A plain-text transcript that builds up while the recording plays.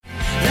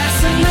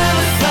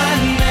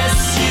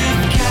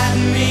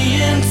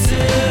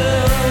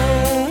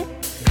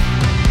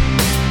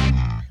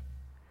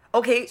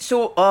Okay,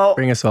 so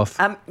bring us off.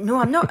 No,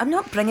 I'm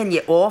not bringing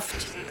you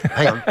off.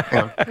 Hang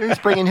on. Who's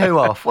bringing who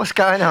off? What's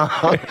going on?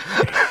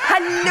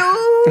 Hello.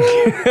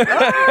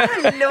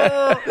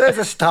 Hello. There's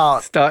a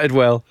start. Started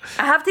well.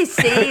 I have to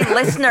say,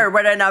 listener,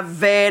 we're having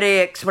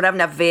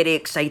a very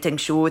exciting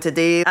show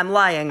today. I'm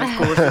lying, of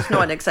course. It's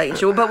not an exciting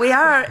show, but we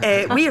are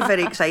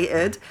very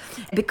excited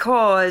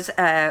because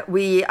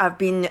we have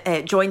been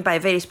joined by a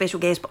very special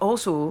guest. But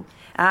also,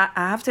 I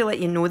have to let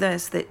you know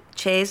this, that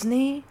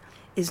Chesney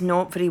is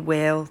not very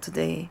well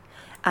today.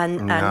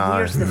 And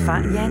here's the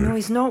fact. Yeah, no,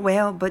 he's not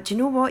well. But do you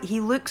know what? He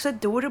looks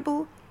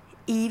adorable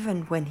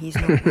even when he's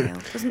not well.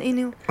 Doesn't he,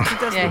 Neil? He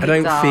does. I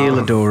don't feel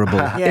adorable.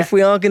 Yeah. If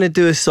we are going to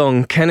do a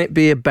song, can it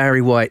be a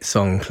Barry White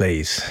song,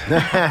 please?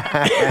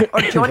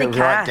 Or Johnny Cash.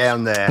 Right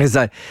down there. Is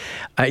that,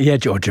 yeah,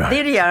 George.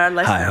 There you are,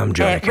 listen. Hi, I'm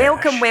Johnny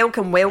Cash.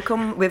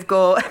 Welcome. We've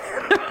got...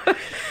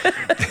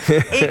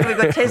 We've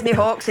got Chesney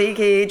Hawkes,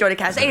 aka Johnny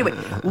Cash. Anyway,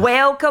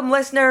 welcome,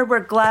 listener. We're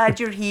glad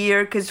you're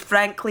here because,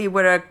 frankly,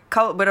 we're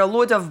a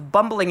load of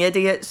bumbling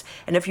idiots.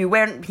 And if you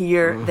weren't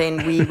here,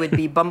 then we would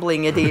be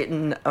bumbling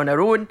idioting on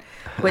our own,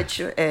 which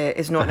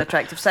is not an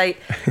attractive sight.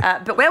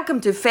 But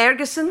welcome to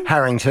Ferguson,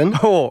 Harrington,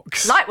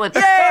 Hawkes, Lightwood.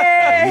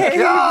 Yay!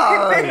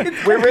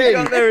 We're in. We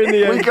got there in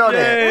the end. We got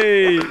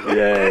it.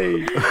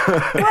 Yay!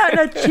 What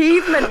an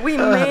achievement! We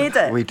made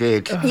it. We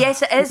did.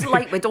 Yes, it is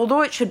Lightwood,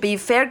 although it should be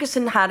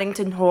Ferguson,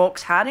 Harrington,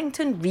 Hawkes.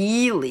 Harrington,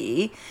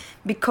 really,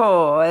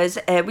 because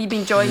we've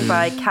been joined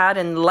by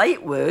Karen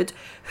Lightwood,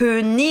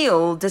 who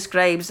Neil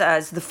describes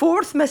as the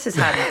fourth Mrs.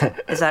 Harrington.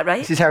 Is that right?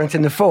 This is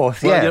Harrington the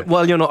fourth. Yeah.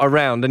 Well, you're not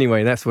around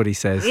anyway. That's what he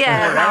says.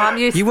 Yeah, no, I'm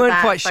used to that. You weren't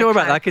quite sure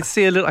about okay. that. I could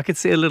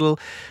see a little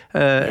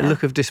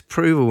look of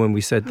disapproval when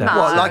we said that. No.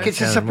 What? Like it's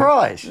a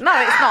surprise? No,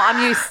 it's not.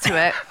 I'm used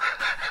to it.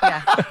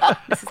 Yeah.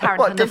 This is Harrington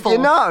What the did fourth.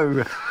 you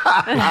know?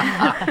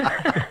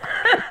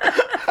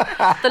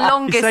 The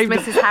longest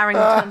Mrs.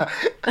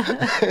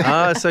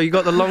 Harrington. So you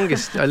got the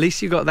longest. At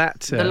least you got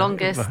that. The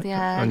longest,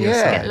 yeah. on You your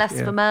Yeah. side. get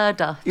less for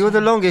murder. You're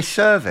the longest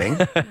serving.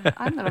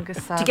 I'm the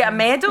longest serving. Do you get a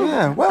medal?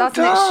 Yeah, well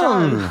Doesn't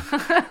done.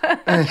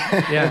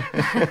 Yeah.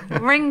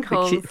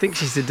 Wrinkles. She thinks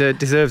she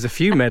deserves a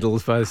few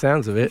medals by the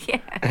sounds of it.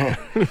 Yeah.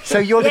 So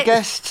you're the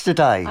guest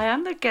today. I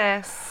am the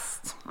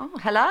guest. Oh,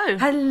 hello.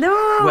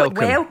 Hello.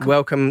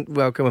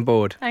 Welcome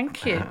aboard.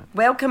 Thank you.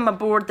 Welcome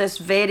aboard this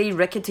very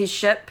rickety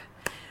ship.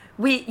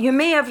 You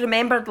may have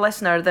remembered,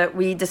 listener, that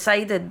we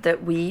decided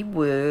that we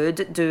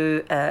would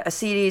do a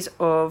series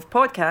of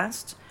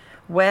podcasts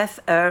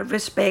with our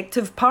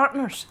respective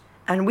partners,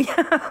 and we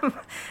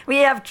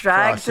have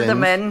dragged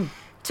them in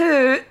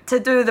to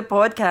do the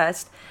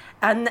podcast,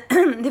 and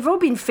they've all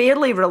been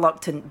fairly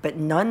reluctant, but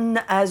none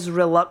as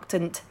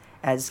reluctant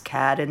as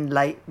Karen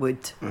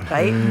Lightwood,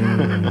 right?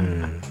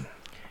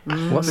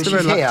 What's But the she's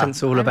reluctance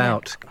here. all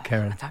about,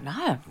 Karen? I don't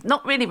know.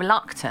 Not really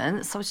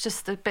reluctant. I was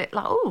just a bit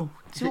like, oh,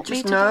 do you want me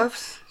Just to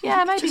nerves? do?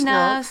 Yeah, maybe Just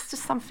nerves.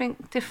 Just something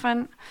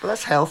different. Well,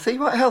 that's healthy.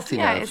 What healthy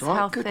Yeah, nerves, it's right?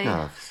 healthy. Good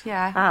nerves.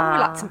 Yeah, I'm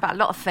reluctant about a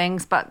lot of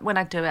things, but when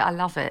I do it, I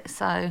love it.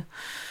 So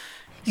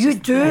You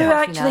do healthy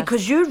actually, nerves.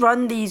 because you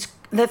run these.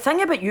 The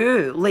thing about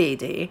you,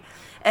 lady,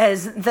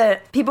 is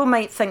that people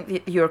might think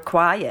that you're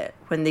quiet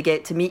when they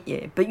get to meet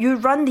you, but you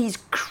run these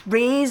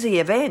crazy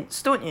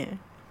events, don't you?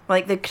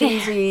 Like the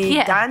crazy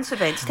Yeah. dance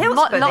events. Tell us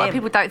a about lot them. of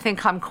people don't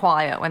think I'm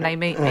quiet when they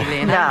meet me,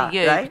 Lynn. Yeah,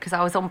 Only you, right. because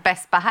I was on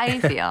best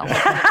behaviour.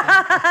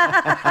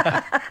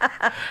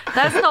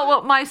 That's not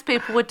what most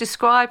people would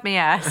describe me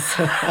as.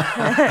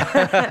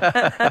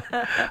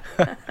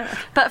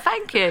 But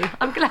thank you.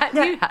 I'm glad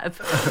you have.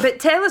 But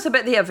tell us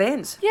about the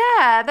events.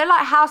 Yeah, they're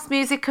like house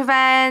music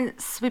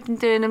events. We've been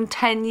doing them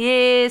 10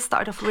 years.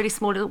 Started off a really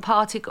small little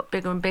party, got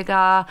bigger and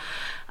bigger.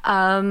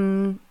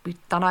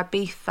 We've done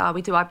Ibiza.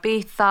 We do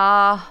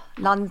Ibiza,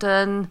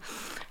 London,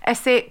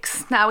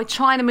 Essex. Now we're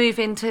trying to move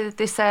into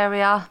this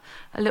area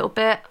a little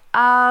bit.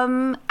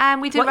 And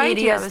we do What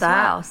radio area is as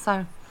that? well.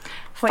 So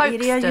What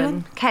area are you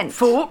in? Kent.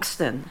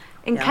 Folkestone.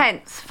 In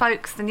Kent,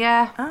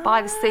 Folkestone,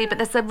 by the sea. But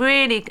there's a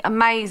really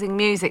amazing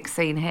music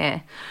scene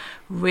here.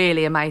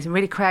 Really amazing,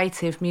 really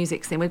creative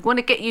music scene. We want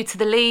to get you to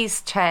the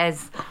Lees,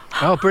 Chairs.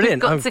 Oh,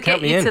 brilliant. We've got to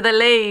count get me you in. to the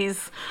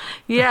Lees.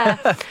 Yeah.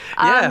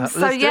 Let's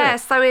do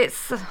it.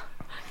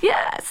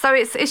 So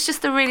it's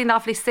just a really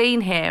lovely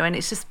scene here, and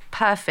it's just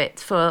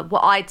perfect for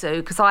what I do,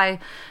 because I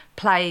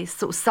play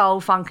sort of soul,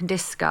 funk and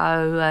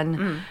disco,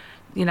 and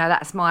you know,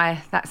 that's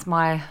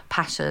my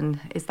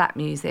passion, is that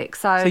music.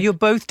 So So you're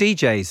both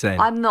DJs then?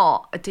 I'm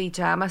not a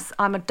DJ.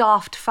 I'm a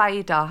daft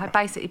fader. I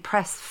basically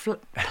press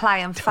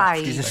play and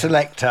fade. He's a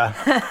selector.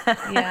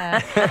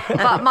 Yeah,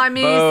 but my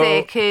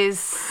music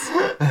is.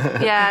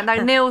 Yeah, no.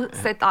 Neil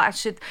said that I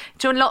should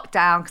during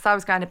lockdown, because I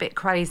was going a bit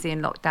crazy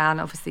in lockdown.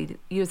 Obviously,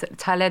 you was at the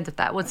tail end of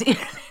that, wasn't you?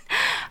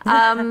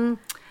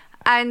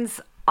 And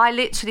I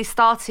literally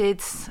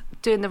started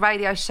doing the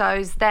radio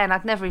shows then.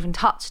 I'd never even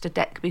touched a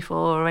deck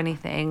before or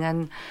anything,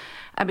 and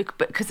and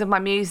because of my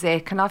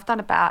music, and I've done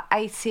about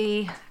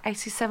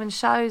 87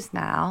 shows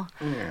now.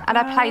 Yeah. And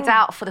I played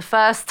out for the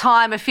first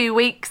time a few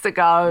weeks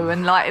ago,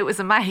 and like it was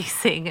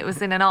amazing. It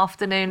was in an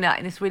afternoon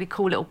in this really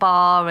cool little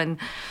bar, and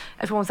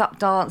everyone was up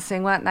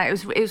dancing, weren't they?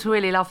 It was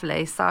really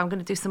lovely. So I'm going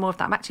to do some more of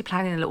that. I'm actually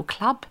playing in a little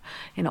club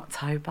in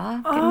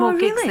October. Getting more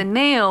gigs than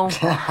Neil.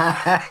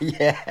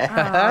 Yeah.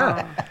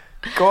 Oh.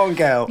 Go on,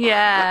 girl.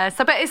 Yeah.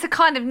 So, but it's a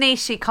kind of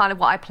niche-y kind of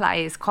what I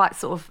play. Is quite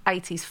sort of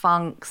 80s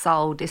funk,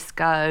 soul,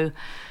 disco,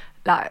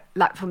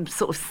 like from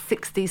sort of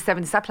 60s,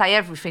 70s. I play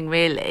everything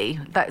really.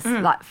 That's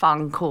like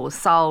funk or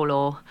soul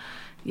or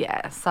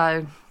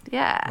So.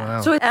 Yeah.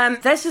 Wow. So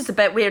this is the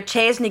bit where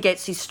Chesney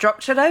gets his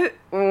structure out.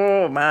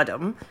 Oh,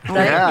 madam.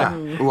 Right?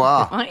 Yeah.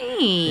 Wow.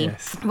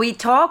 Yes. We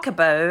talk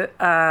about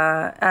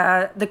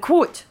the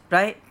quote,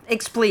 right?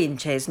 Explain,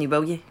 Chesney,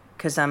 will you?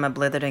 Because I'm a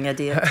blithering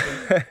idiot.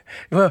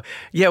 Well,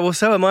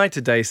 so am I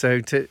today.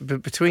 So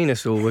between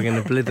us all, we're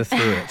going to blither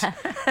through it.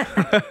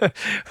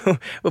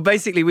 Well,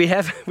 basically, we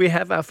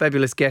have our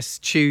fabulous guests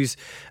choose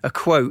a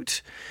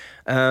quote.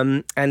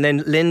 And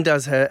then Lynn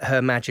does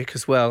her magic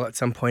as well at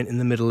some point in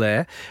the middle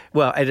there.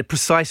 Well, at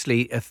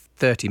precisely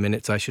 30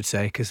 minutes, I should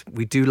say, because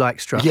we do like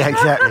structure. Yeah,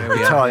 exactly.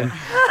 The time.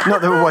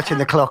 Not that we're watching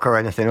the clock or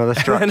anything, or the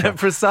structure. And at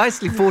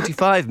precisely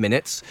 45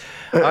 minutes,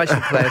 I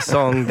shall play a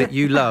song that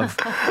you love,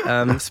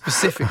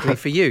 specifically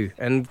for you.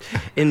 And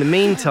in the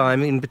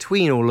meantime, in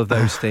between all of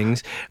those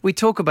things, we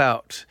talk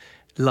about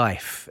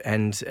life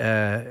and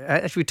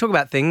actually we talk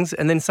about things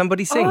and then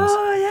somebody sings.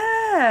 Oh,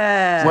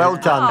 yeah. Well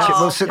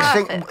done.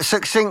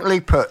 Succinctly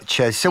put,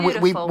 Ches. So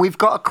we've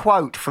got a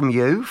quote from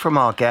you, from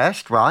our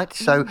guest, right?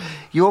 So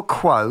your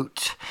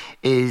quote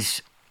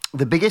is,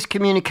 the biggest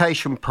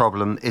communication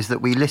problem is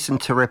that we listen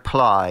to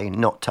reply,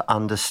 not to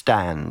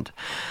understand.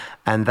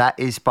 And that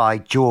is by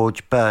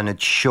George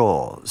Bernard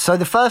Shaw. So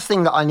the first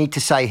thing that I need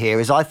to say here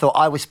is I thought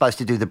I was supposed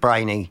to do the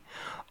brainy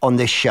on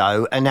this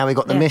show, and now we've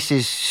got the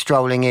missus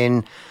strolling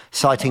in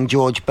citing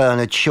George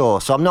Bernard Shaw.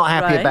 So I'm not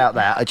happy about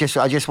that. I just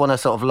want to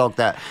sort of log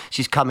that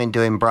she's come in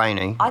doing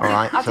brainy. I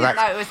didn't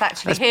know it was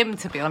actually him,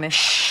 to be honest.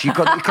 Shh, you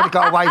got to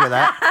go away with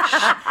that.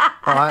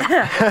 All right.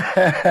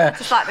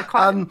 Just like the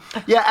quote.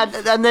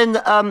 And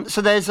then so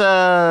there's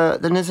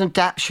an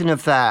adaptation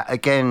of that.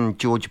 Again,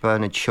 George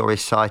Bernard Shaw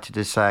is cited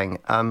as saying,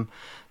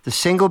 the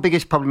single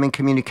biggest problem in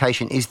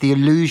communication is the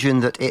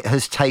illusion that it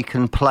has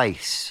taken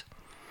place,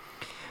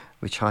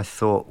 which I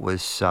thought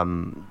was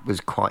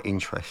quite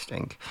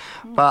interesting.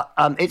 But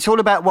it's all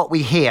about what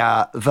we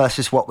hear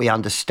versus what we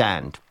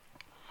understand.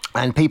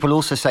 And people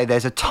also say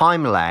there's a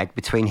time lag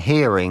between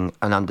hearing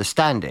and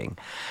understanding.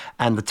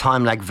 And the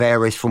time lag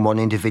varies from one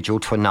individual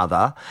to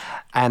another.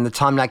 And the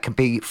time lag can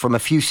be from a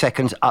few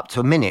seconds up to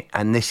a minute.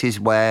 And this is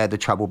where the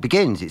trouble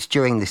begins. It's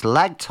during this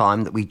lag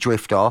time that we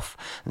drift off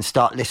and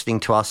start listening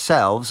to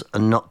ourselves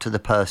and not to the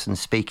person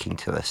speaking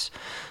to us.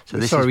 So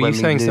this sorry, is were when you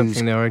saying lose...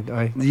 something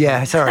there?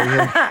 Yeah, sorry.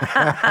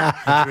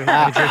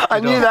 I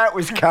knew that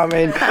was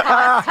coming.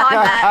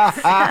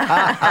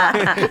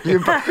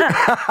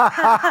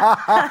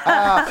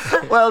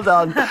 Well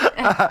done.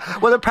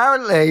 Well,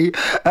 apparently,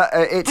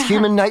 it's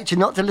human nature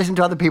not to listen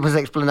to other people's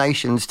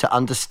explanations to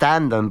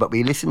understand them, but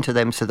we listen to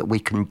them so that we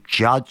can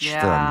judge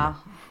them.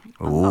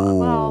 Ooh.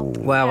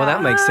 Wow, well,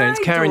 that makes sense.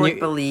 Karen, I don't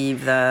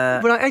believe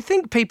that. But I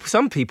think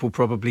some people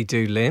probably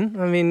do, Lynn.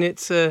 I mean,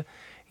 it's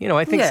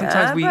I think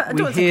sometimes we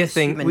hear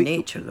things. Human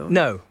nature, though.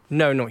 No,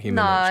 not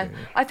human nature. No,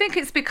 I think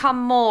it's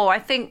become more. I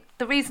think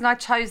the reason I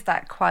chose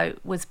that quote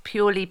was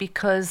purely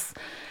because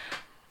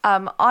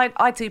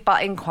I do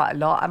butt in quite a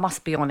lot, I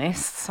must be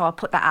honest, so I'll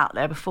put that out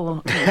there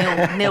before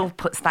Neil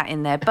puts that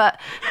in there. But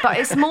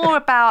it's more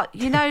about,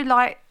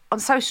 like on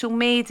social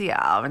media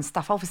and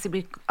stuff.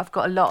 Obviously, I've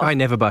got a lot of I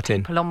never butt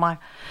in. people on my...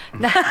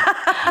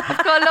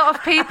 I've got a lot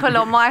of people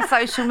on my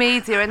social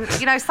media, and,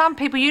 some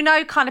people,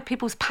 kind of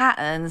people's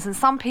patterns, and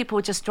some people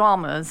are just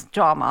drama,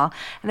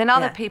 and then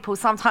other people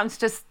sometimes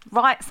just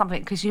write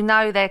something because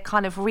they're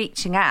kind of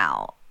reaching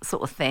out,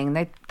 sort of thing.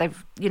 They've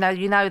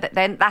that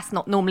then that's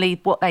not normally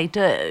what they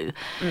do.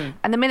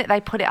 And the minute they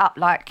put it up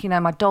like,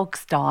 my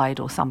dog's died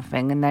or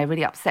something, and they're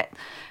really upset,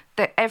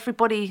 that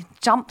everybody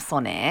jumps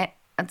on it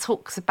and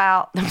talks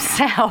about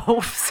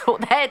themselves, or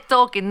their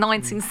dog in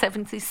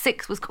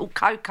 1976 was called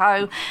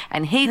Coco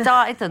and he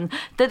died, and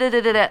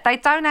da-da-da-da-da. They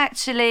don't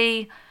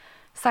actually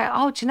say,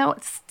 do you know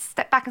what,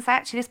 step back and say,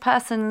 actually, this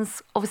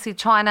person's obviously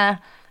trying to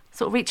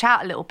sort of reach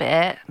out a little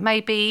bit,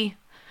 maybe,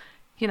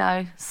 be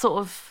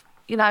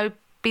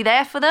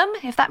there for them,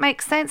 if that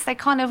makes sense. They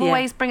kind of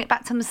always bring it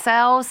back to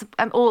themselves,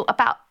 or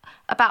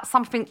about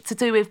something to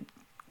do with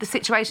the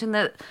situation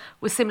that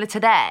was similar to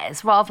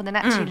theirs, rather than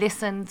actually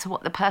listen to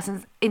what the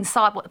person's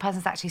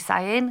actually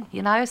saying,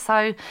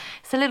 So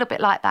it's a little bit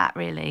like that,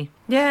 really.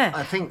 Yeah.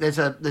 I think there's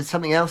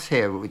something else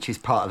here which is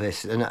part of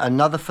this. And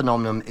another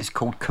phenomenon is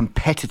called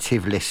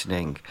competitive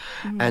listening.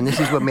 And this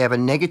is when we have a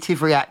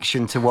negative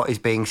reaction to what is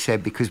being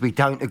said because we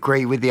don't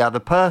agree with the other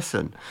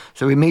person.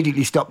 So we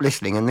immediately stop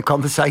listening and the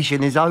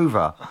conversation is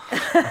over. I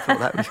thought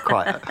that was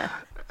quite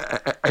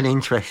an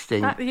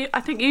interesting...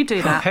 I think you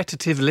do that.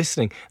 Competitive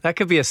listening. That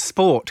could be a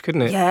sport,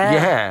 couldn't it?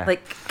 Yeah.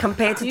 Like You do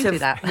competitive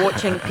that.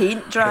 watching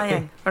paint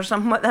drying or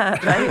something like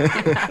that, right?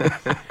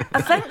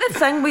 I think the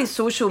thing with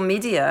social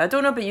media, I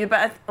don't know about you,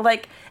 but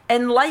like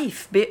in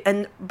life,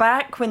 and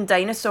back when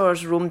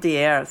dinosaurs roamed the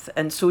earth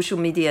and social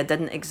media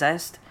didn't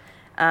exist,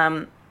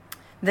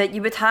 that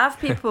you would have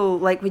people,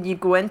 like when you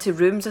go into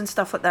rooms and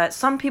stuff like that,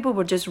 some people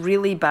were just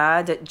really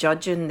bad at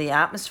judging the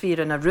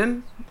atmosphere in a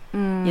room.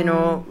 You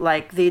know,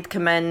 like they'd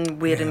come in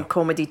wearing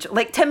comedy...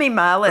 like Timmy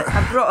Mallet.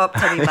 I brought up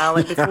Timmy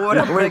Mallet before.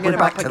 I'm bringing him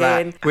back up to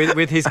again.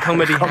 With his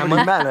comedy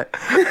hammer. Mallet.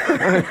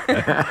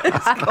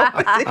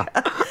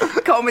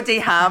 Comedy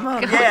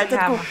hammer. Comedy Yeah, I did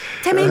hammer. go,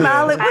 Timmy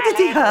Mallet, what did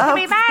he have?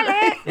 Timmy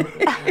Mallet.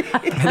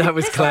 That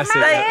was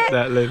classic,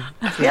 that Lynn.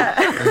 Yeah.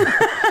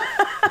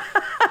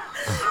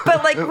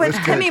 But like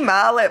with Timmy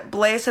Mallet,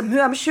 bless him, who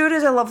I'm sure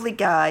is a lovely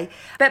guy.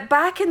 But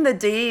back in the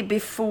day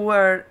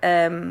before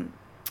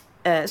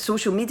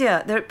social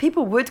media,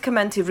 people would come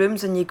into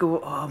rooms and you go,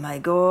 oh my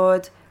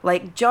God,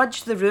 like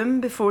judge the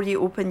room before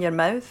you open your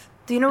mouth.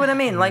 Do you know what I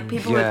mean? Like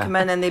people would come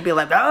in and they'd be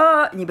like,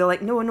 ah, and you'd be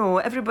like, no,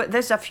 everybody,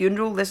 this is a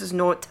funeral. This is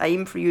not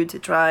time for you to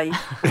try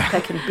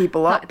picking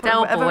people up.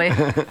 Del Boy.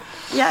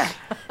 Yeah.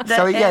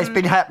 So it's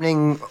been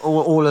happening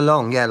all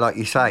along. Yeah, like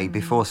you say,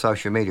 before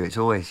social media, it's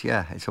always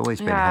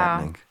been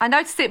happening. I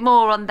noticed it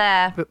more on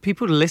there. But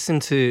people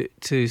listen to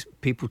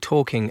people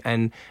talking,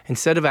 and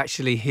instead of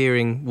actually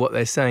hearing what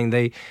they're saying,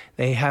 they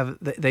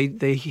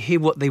hear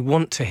what they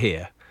want to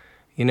hear,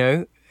 you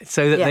know,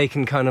 so that they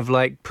can kind of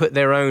like put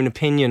their own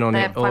opinion on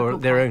it, or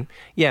their own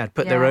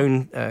their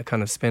own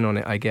kind of spin on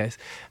it, I guess.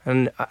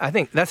 And I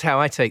think that's how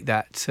I take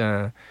that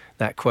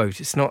quote.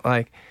 It's not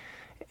like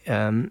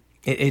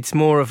it's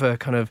more of a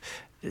kind of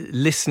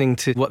listening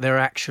to what they're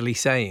actually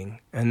saying,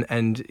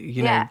 and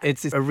you know,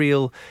 it's a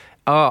real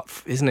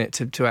art, isn't it,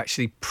 to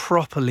actually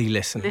properly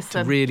listen,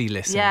 to really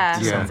listen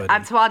to somebody.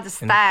 And to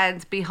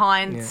understand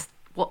behind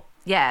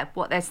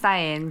what they're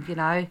saying, you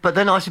know. But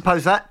then I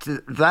suppose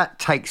that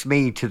takes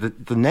me to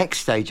the next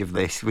stage of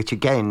this, which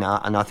again,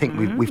 and I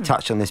think we've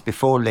touched on this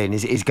before, Lynn,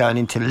 is going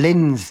into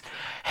Lynn's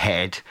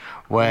head,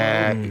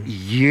 where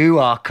you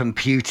are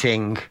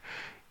computing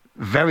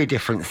very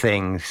different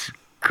things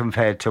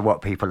compared to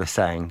what people are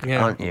saying,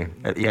 aren't you,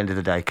 at the end of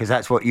the day? Because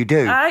that's what you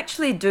do. I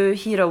actually do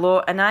hear a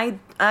lot, and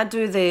I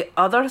do the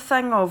other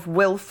thing of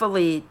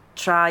willfully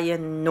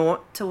trying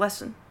not to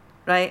listen,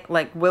 right?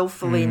 Like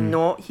willfully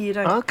not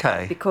hearing.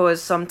 Okay.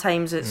 Because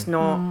sometimes it's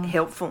not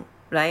helpful,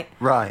 right?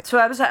 Right. So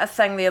I was at a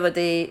thing the other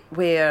day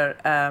where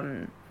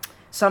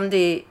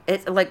somebody,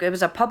 it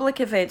was a public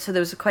event, so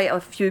there was quite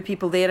a few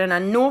people there, and I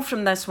know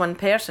from this one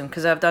person,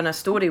 because I've done a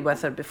story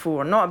with her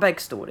before, not a big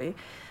story,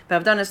 but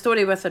I've done a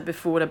story with her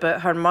before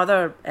about her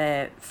mother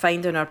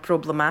finding her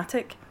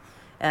problematic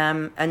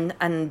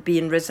and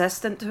being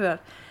resistant to her.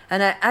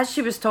 And as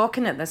she was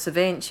talking at this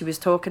event, she was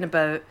talking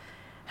about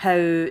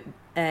how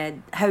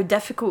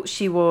difficult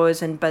she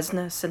was in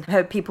business and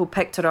how people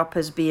picked her up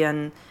as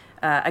being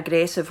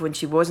aggressive when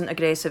she wasn't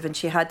aggressive, and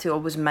she had to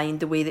always mind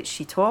the way that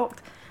she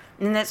talked.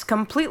 And it's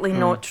completely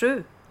not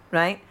true,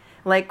 right?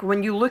 Like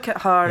when you look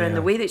at her and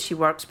the way that she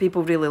works,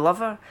 people really love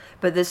her.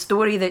 But the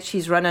story that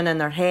she's running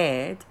in her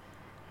head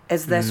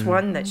is this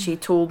one that she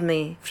told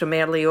me from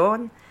early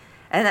on.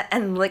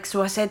 And like,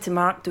 so I said to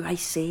Mark,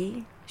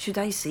 should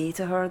I say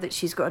to her that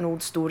she's got an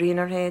old story in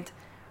her head?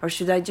 Or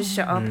should I just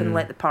shut up and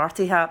let the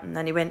party happen?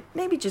 And he went,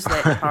 maybe just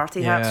let the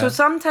party happen. So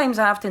sometimes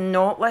I have to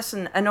not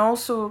listen. And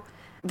also,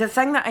 the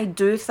thing that I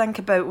do think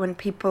about when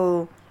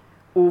people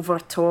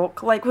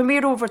over-talk, like when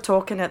we're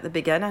over-talking at the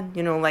beginning,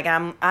 you know, like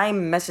I'm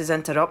Mrs.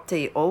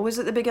 Interrupty always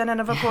at the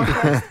beginning of a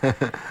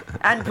podcast.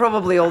 And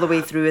probably all the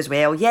way through as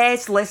well.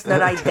 Yes,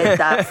 listener, I did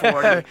that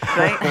for you,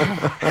 right?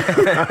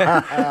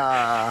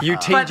 You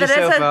teed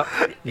yourself up.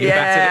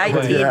 I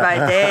teed by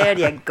there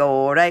you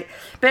go, right?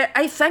 But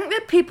I think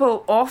that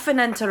people often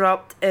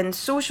interrupt in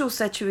social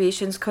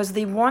situations because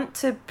they want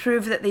to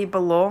prove that they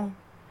belong.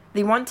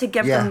 They want to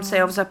give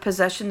themselves a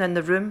position in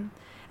the room.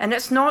 And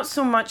it's not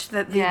so much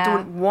that they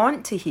don't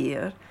want to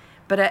hear,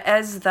 but it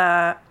is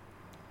that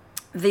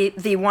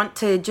they want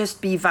to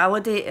just be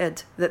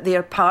validated, that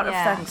they're part of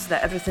things,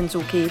 that everything's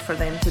okay for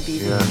them to be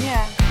there.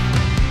 Yeah.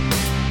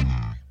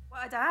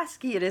 What I'd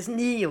ask here is,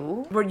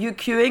 Neil, were you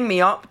queuing me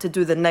up to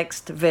do the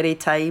next very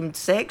timed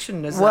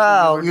section?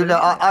 Well, you know,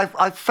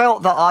 I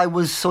felt that I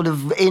was sort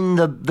of in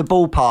the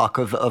ballpark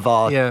of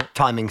our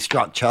timing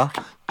structure.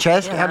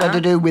 Chess, how did I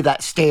do with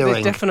that steering?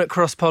 There's definite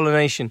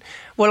cross-pollination.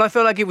 Well, I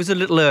felt like it was a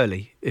little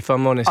early, if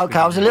I'm honest. Okay,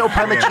 I was a little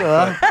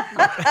premature.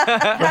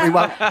 But we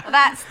won't...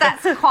 That's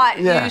quite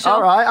usual.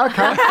 All right,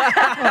 okay.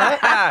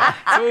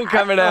 It's all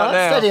coming out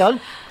now. Steady on.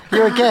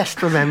 You're a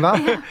guest, remember?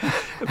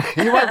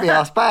 You won't be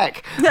asked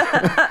back.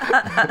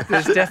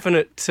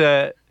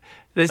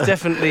 There's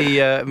definitely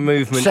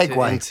movement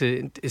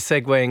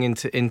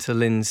segueing into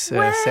Lynn's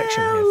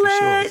section here for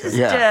sure. Let's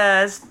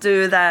just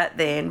do that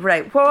then.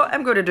 Right, what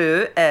I'm going to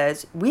do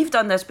is, we've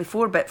done this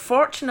before, but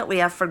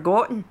fortunately I've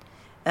forgotten,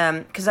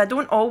 because I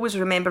don't always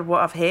remember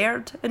what I've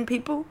heard in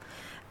people.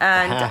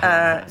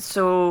 And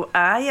so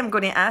I am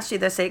going to ask you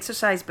this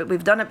exercise, but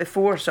we've done it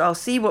before, so I'll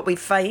see what we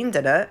find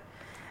in it.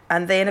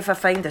 And then if I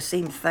find the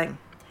same thing.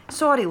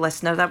 Sorry,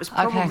 listener, that was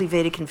probably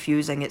very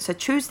confusing. It's a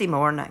Tuesday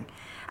morning.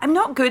 I'm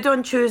not good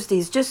on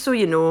Tuesdays, just so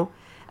you know.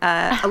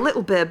 A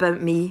little bit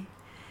about me,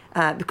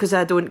 because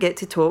I don't get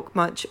to talk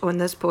much on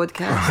this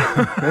podcast.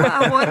 What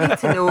I want you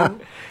to know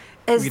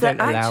is that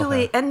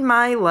actually in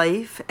my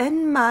life,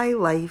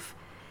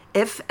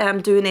 if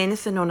I'm doing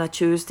anything on a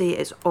Tuesday,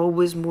 it's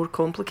always more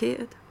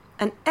complicated.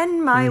 And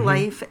in my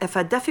life, if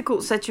a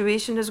difficult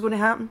situation is going to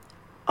happen,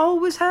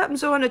 always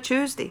happens on a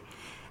Tuesday.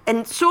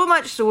 And so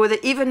much so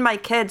that even my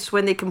kids,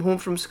 when they come home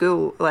from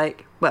school,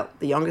 like, well,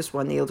 the youngest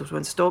one, the eldest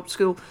one, stopped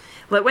school.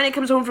 Like, when he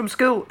comes home from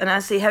school and I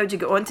say, how'd you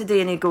get on today?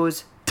 And he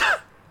goes,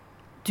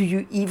 do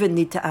you even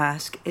need to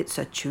ask? It's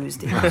a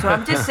Tuesday. So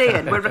I'm just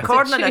saying, we're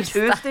recording on a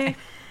Tuesday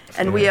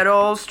and we are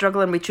all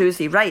struggling with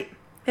Tuesday. Right.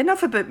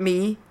 Enough about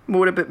me,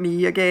 more about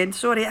me again.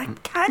 Sorry, I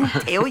can't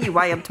tell you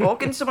why I'm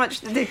talking so much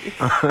today.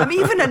 I'm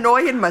even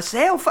annoying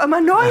myself.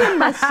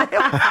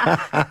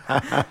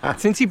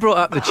 Since you brought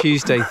up the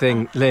Tuesday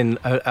thing, Lynn,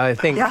 I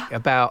think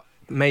about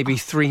maybe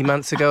 3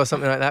 months ago or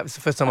something like that, it was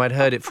the first time I'd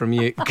heard it from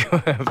you.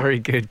 Very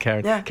good,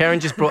 Karen. Yeah.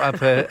 Karen just brought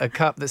up a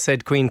cup that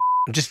said Queen.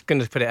 I'm just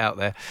going to put it out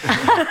there.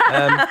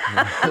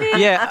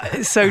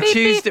 So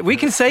Tuesday, we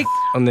can say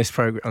on this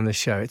program, on this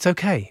show. It's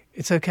okay.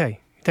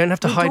 Don't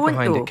have to hide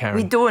behind it, Karen.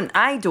 We don't.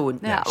 I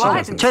don't. Yeah, well,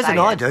 I didn't Tez and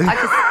I do.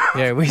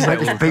 Yeah, we say it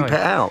all the beep time. it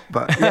out.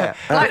 But yeah.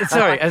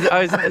 Sorry,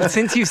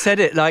 since you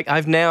said it, like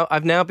I've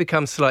now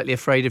become slightly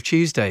afraid of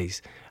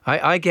Tuesdays.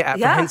 I get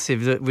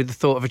apprehensive with the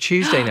thought of a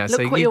Tuesday now. Look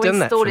so what you've you're done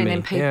that for installing me.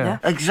 in people. Yeah.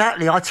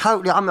 Exactly. I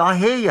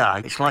hear you.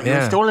 It's like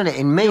you're installing it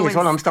in me as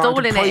well. I'm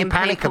starting to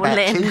pre-panic about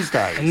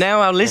Tuesdays. And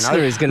now our listener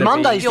is going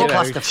to be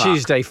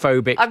Tuesday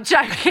phobic. I'm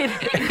joking.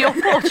 Your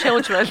poor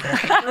children.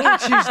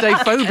 Tuesday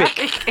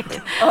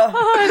phobic.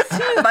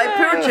 My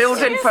poor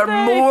children for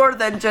more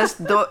than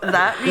just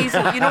that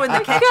reason. You know, in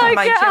the kitchen,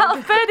 my children. Out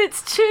of bed,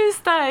 it's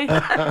Tuesday.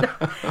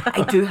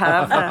 I do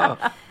have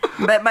that.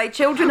 But my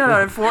children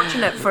are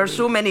unfortunate for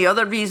so many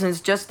other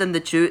reasons, just in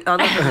the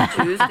other than the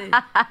Tuesday.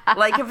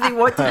 Like if they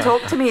want to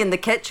talk to me in the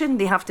kitchen,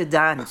 they have to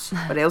dance,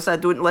 or else I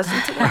don't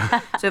listen to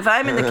them. So if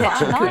I'm in the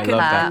kitchen cooking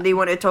and they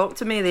want to talk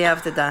to me, they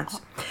have to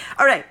dance.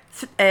 All right,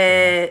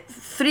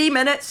 3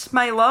 minutes,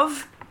 my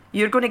love.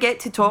 You're going to get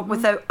to talk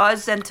without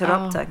us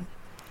interrupting.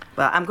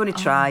 Well, I'm going to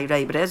try,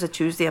 right? But it is a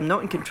Tuesday. I'm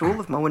not in control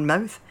of my own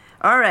mouth.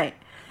 All right.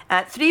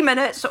 3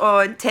 minutes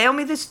on tell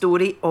me the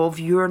story of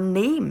your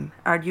name.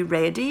 Are you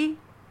ready?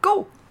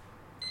 Go.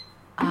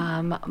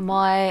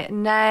 My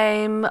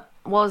name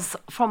was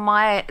from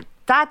my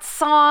dad's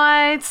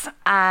side,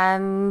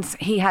 and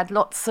he had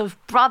lots of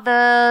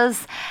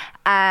brothers,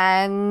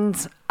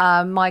 and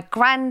my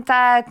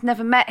granddad,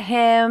 never met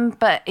him,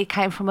 but he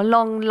came from a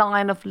long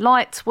line of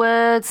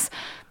Lightwoods.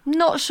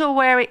 Not sure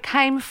where it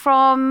came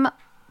from.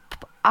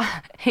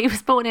 He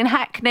was born in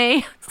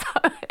Hackney, so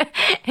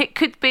it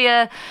could be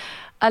a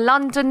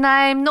London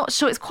name. Not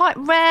sure. It's quite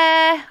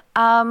rare.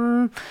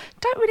 Don't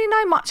really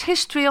know much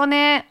history on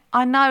it.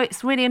 I know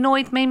it's really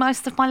annoyed me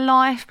most of my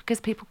life because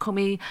people call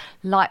me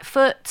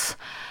Lightfoot,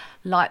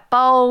 light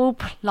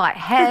bulb, light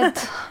head,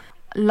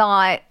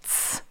 light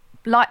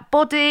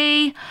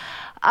body.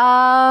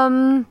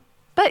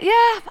 But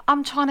yeah,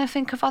 I'm trying to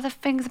think of other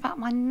things about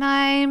my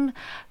name.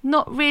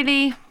 Not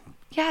really.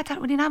 Yeah, I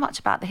don't really know much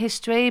about the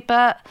history,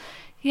 but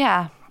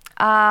yeah.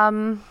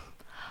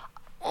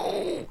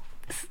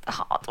 This is a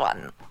hard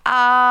one.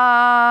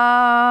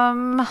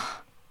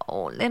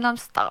 Lynn, I'm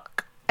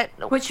stuck.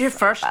 What's your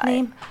first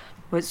name?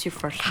 What's your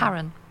first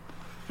Karen.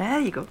 name? There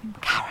you go.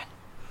 Karen.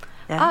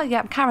 Yeah. Oh, yeah,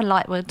 I'm Karen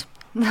Lightwood.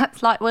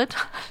 That's Lightwood.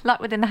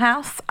 Lightwood in the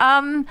house. I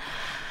don't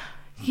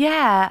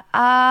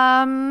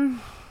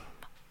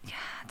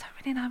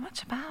really know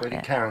much about it. Where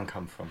did Karen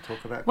come from?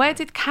 Talk about Where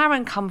did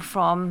Karen come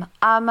from?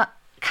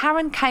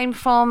 Karen came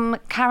from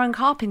Karen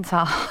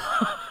Carpenter.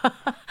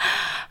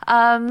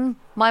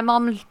 My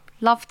mum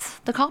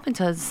loved the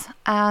Carpenters,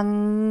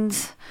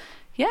 and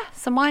yeah,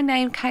 so my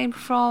name came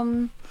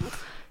from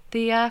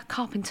the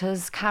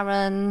Carpenters,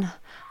 Karen.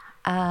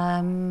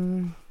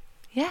 And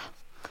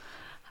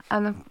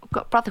I've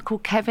got a brother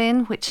called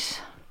Kevin, which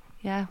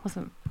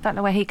don't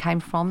know where he came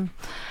from.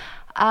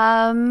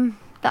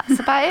 That's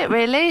about it,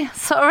 really.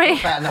 Sorry.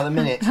 About another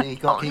minute, so you've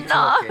got to keep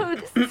talking. No,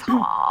 this is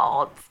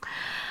hard.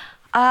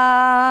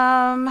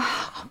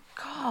 Oh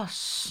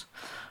gosh,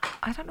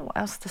 I don't know what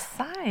else to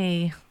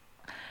say.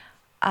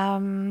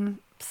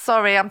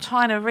 Sorry, I'm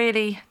trying to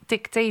really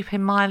dig deep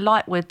in my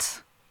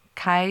Lightwood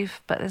cave,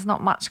 but there's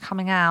not much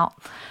coming out.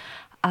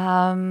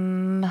 I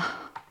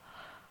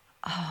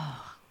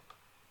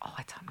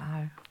don't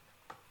know.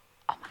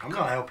 I'm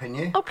not helping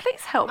you. Oh,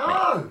 please help me.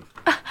 No.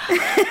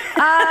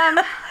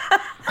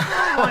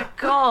 Oh my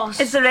gosh.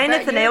 Is there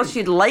anything else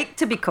you'd like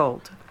to be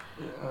called?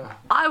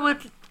 I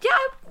would,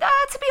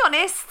 to be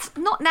honest,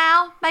 not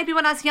now. Maybe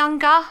when I was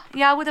younger.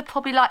 Yeah, I would have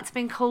probably liked to have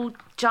been called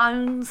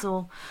Jones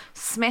or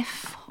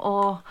Smith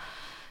or,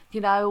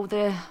 all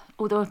the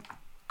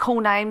cool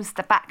names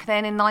back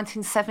then in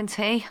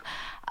 1970.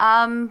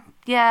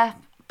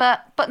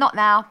 But not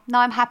now. No,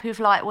 I'm happy with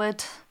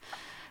Lightwood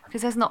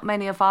because there's not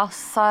many of us.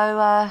 So,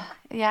 I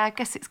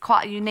guess it's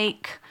quite a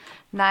unique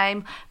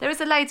name. There is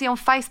a lady on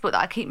Facebook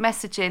that I keep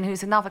messaging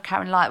who's another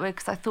Karen Lightwood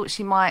because I thought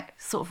she might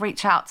sort of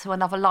reach out to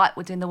another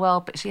Lightwood in the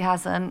world, but she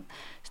hasn't.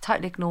 She's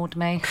totally ignored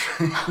me.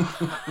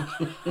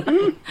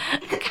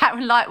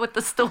 Karen Lightwood,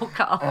 the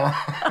stalker.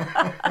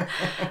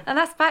 And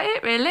that's about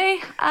it, really.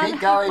 Keep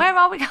going. Where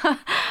are we going?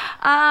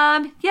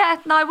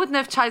 I wouldn't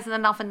have chosen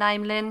another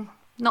name, Lynn.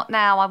 Not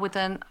now, I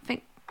wouldn't. I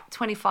think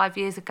 25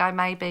 years ago,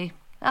 maybe.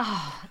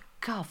 Oh,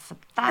 God, for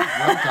that.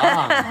 Well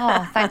done.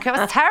 Oh, thank you. It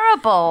was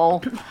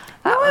terrible.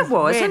 No, it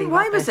wasn't. really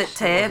Why was rubbish. it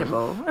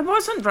terrible? It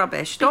wasn't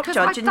rubbish. Stop Because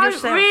judging I don't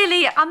yourself.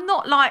 really, I'm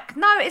not like,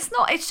 no, it's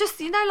not. It's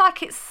just,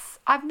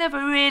 I've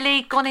never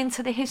really gone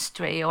into the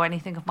history or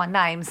anything of my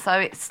name. So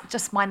it's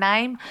just my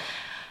name.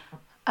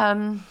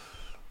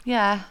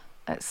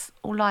 That's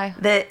all I...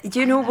 Do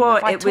you know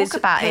what? I It talk was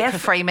about it for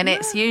perfect. 3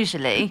 minutes,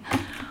 usually.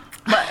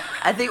 But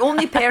the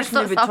only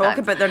person who would not talk bad.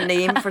 about their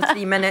name for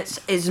 3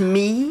 minutes is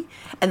me,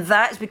 and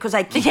that's because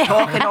I keep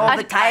talking all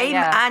the time,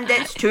 yeah. and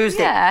it's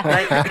Tuesday. Yeah.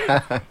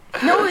 Right?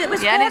 No, it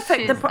was Yeah, and it's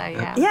perfect. Tuesday,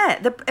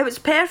 yeah. It was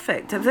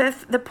perfect.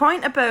 The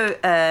point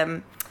about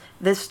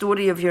the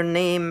story of your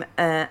name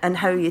and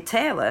how you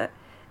tell it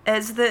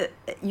is that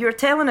you're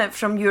telling it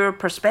from your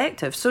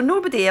perspective, so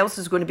nobody else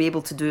is going to be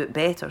able to do it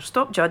better.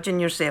 Stop judging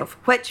yourself,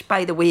 which,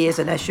 by the way, is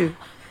an issue.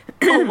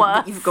 Or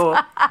worse. You've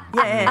got,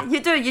 you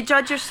do. You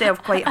judge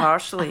yourself quite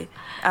harshly,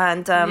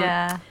 and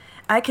I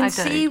can do.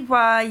 see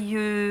why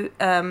you.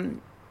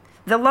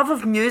 The love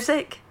of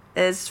music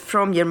is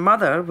from your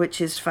mother,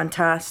 which is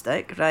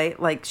fantastic, right?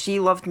 Like she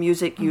loved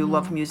music, you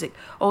love music.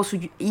 Also,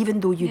 even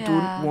though you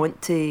don't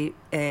want to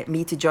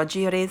me to judge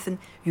you or anything,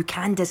 you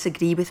can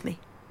disagree with me.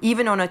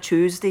 Even on a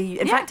Tuesday,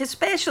 in fact,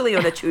 especially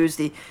on a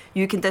Tuesday,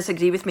 you can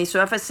disagree with me.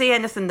 So if I say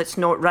anything that's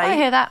not right, I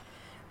hear that.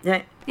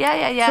 yeah.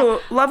 Yeah.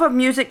 So, love of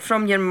music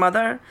from your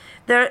mother.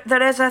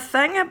 There is a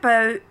thing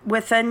about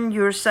within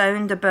your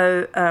sound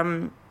about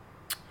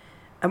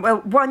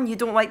one, you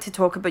don't like to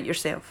talk about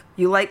yourself.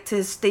 You like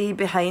to stay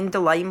behind the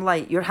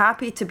limelight. You're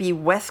happy to be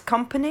with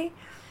company.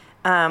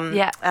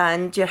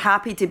 And you're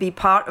happy to be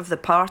part of the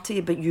party,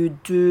 but you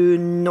do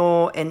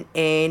not in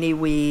any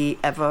way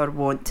ever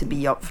want to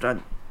be up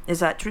front. Is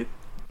that true?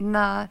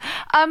 No.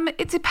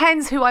 It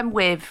depends who I'm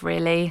with,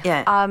 really.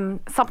 Yeah.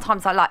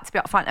 Sometimes I like to be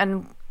up front,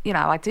 and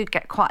I do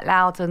get quite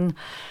loud and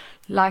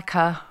like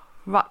a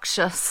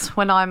ruckus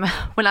when I'm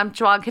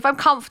drunk. If I'm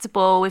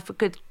comfortable with a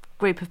good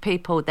group of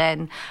people,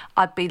 then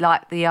I'd be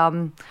like the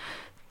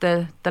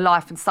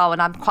life and soul,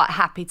 and I'm quite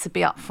happy to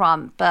be up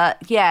front.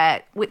 But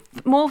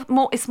with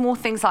more it's more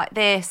things like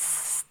this,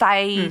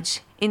 stage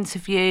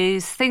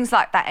interviews, things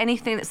like that.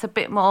 Anything that's a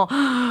bit more.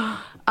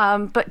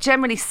 But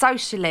generally,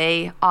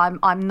 socially,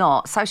 I'm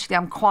not. Socially,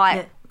 I'm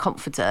quite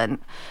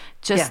confident,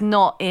 just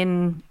not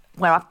in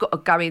where I've got to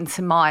go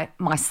into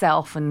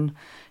myself and,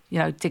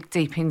 dig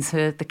deep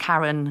into the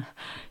Karen,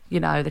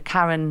 the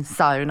Karen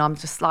zone. I'm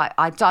just like,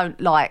 I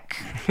don't like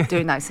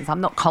doing those things.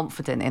 I'm not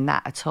confident in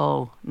that at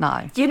all,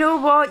 no. You know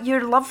what?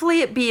 You're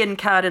lovely at being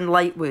Karen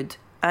Lightwood.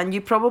 And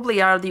you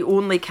probably are the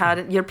only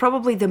Karen. You're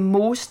probably the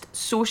most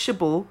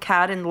sociable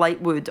Karen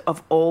Lightwood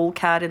of all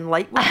Karen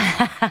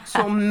Lightwoods.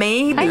 So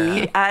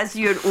maybe as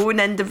your own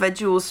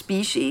individual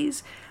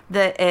species,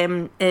 that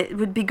it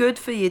would be good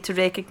for you to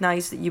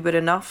recognise that you were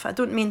enough. I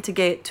don't mean to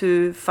get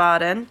too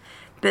far in,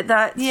 but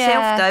that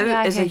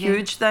self-doubt is a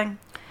huge thing.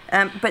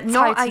 But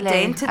not Totally.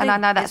 identity. And I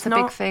know that's It's a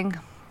big thing.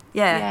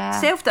 Yeah.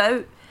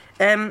 Self-doubt.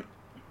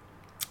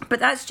 But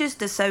that's just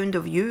the sound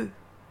of you.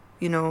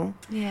 Yeah.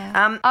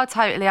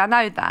 Totally. I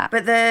know that.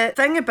 But the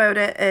thing about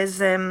it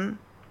is,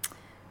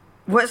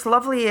 what's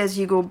lovely is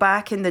you go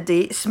back in the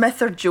day,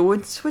 Smith or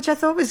Jones, which I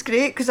thought was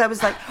great because I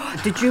was like,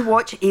 did you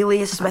watch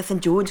Alias Smith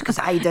and Jones? Because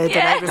I did,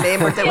 and I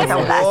remembered it with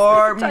a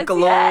warm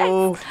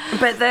glow.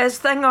 But this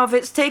thing of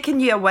it's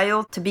taken you a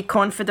while to be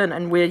confident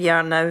in where you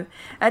are now,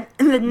 and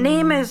the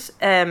name is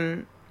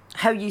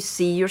how you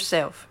see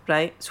yourself,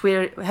 right? It's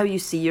how you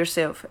see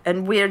yourself,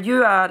 and where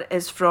you are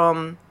is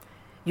from.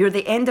 You're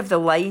the end of the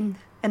line.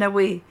 In a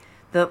way,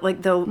 the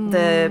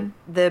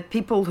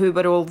people who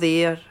were all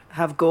there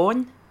have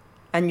gone,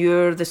 and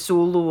you're the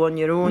solo on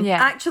your own.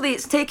 Yeah. Actually,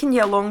 it's taken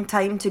you a long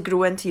time to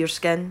grow into your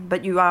skin,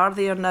 but you are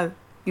there now.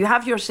 You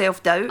have your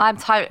self-doubt.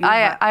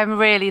 I'm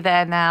really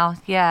there now.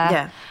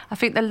 Yeah. I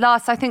think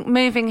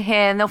moving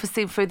here, and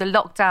obviously through the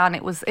lockdown,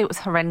 it was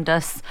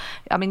horrendous.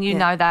 I mean, you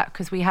know that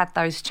because we had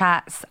those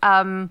chats.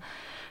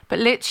 But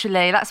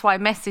literally, that's why I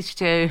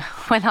messaged you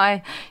when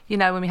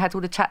when we had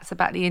all the chats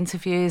about the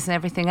interviews and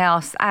everything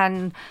else.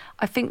 And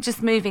I think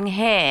just moving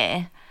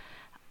here,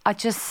 I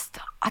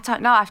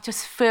don't know, I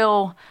just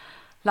feel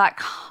like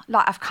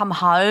I've come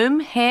home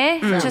here.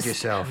 Found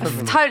yourself.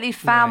 I've totally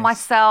found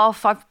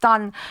myself. I've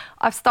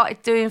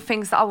started doing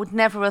things that I would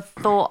never have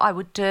thought I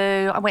would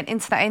do. I went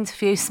into that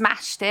interview,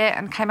 smashed it,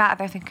 and came out of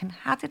there thinking,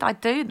 how did I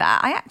do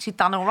that? I actually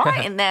done all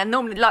right in there.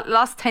 Normally, like the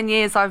last 10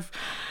 years, I've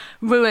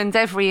ruined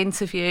every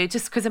interview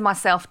just because of my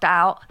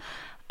self-doubt.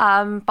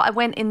 But I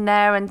went in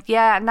there and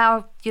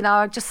now,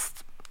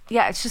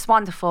 it's just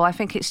wonderful. I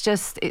think it's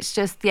just,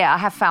 I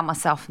have found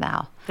myself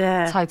now.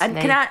 Yeah. Totally.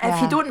 And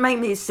if you don't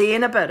mind me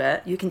saying about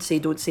it, you can say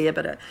don't say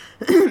about it.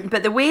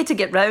 But the way to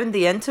get round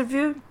the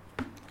interview,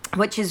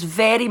 which is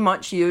very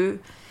much you,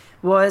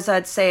 was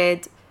I'd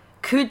said,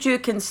 could you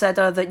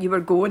consider that you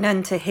were going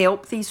in to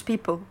help these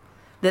people?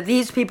 That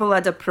these people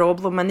had a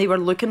problem and they were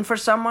looking for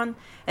someone?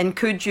 And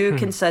could you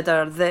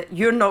consider that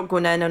you're not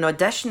going in and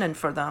auditioning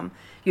for them?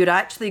 You're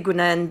actually going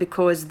in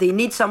because they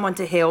need someone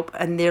to help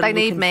and they're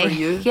looking for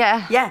you.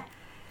 Yeah. Yeah.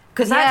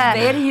 Because that's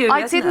very you,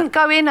 I didn't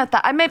go in at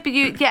that. I remember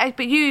I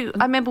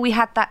remember we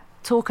had that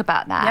talk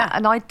about that,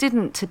 and I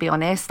didn't, to be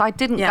honest. I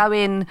didn't go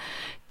in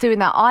doing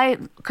that.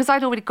 Because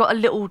I'd already got a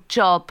little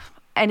job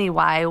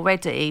anyway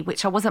already,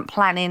 which I wasn't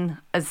planning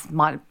as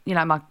my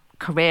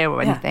career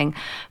or anything.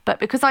 But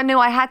because I knew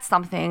I had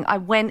something, I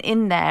went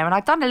in there and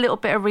I'd done a little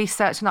bit of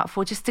research and that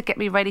before just to get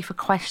me ready for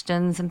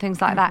questions and things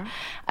like that.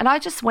 And I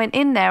just went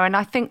in there, and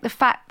I think the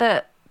fact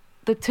that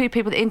the two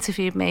people that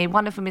interviewed me,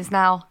 one of them is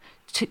now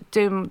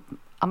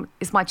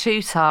is my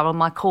tutor on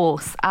my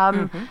course.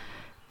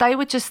 They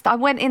were just, I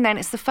went in there and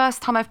it's the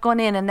first time I've gone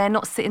in and they're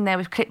not sitting there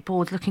with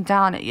clipboards looking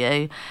down at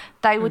you.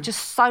 They were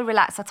just so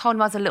relaxed. I told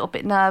them I was a little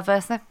bit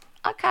nervous. And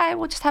okay,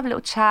 we'll just have a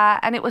little chat.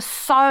 And it was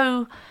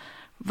so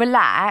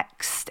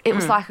relaxed. It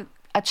was like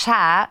a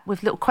chat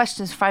with little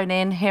questions thrown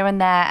in here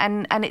and there,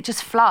 and it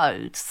just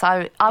flowed.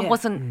 So I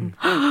wasn't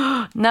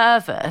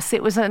nervous.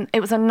 It was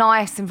a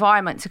nice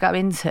environment to go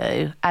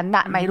into, and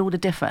that made all the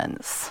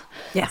difference.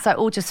 Yeah. So it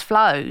all just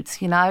flowed,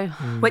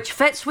 Which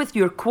fits with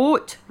your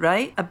quote,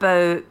 right?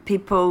 About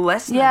people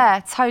listening.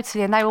 Yeah,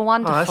 totally. And they were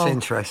wonderful. Oh, that's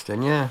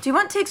interesting, yeah. Do you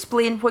want to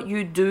explain what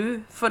you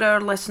do for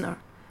our listener?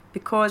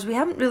 Because we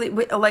haven't really,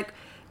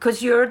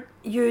 because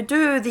you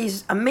do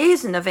these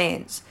amazing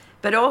events,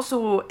 but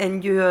also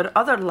in your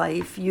other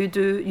life,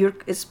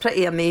 it's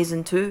pretty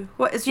amazing too.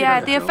 What is your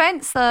other the job?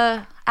 events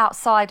are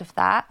outside of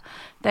that.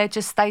 They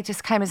just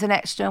came as an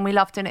extra, and we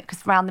love doing it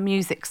because around the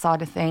music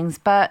side of things.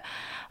 But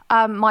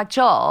my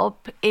job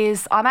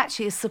is I'm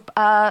actually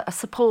a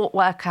support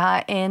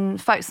worker in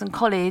Folkestone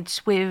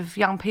College with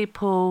young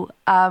people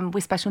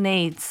with special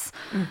needs.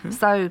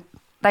 So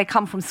they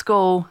come from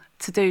school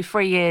to do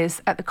 3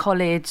 years at the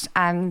college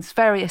and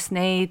various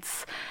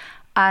needs.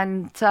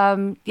 And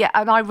and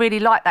I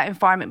really like that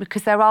environment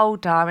because they're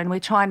older and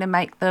we're trying to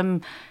make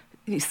them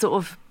sort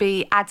of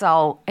be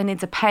adult and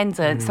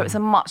independent. So it's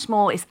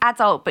it's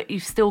adult, but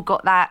you've still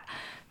got that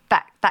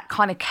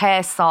kind of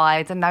care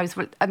side and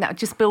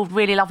just build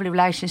really lovely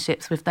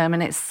relationships with them.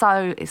 And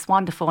it's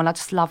wonderful, and I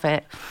just love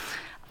it.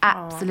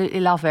 Absolutely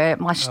love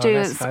it. My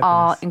students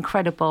are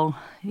incredible.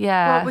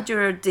 Yeah. What would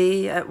your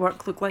day at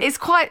work look like? It's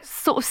quite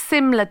sort of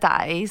similar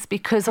days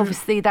because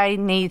obviously they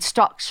need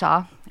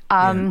structure.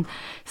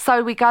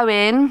 So we go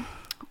in,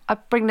 I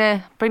bring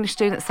the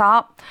students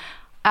up.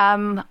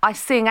 I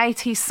sing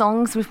 80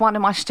 songs with one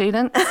of my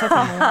students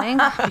every morning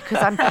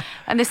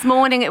and this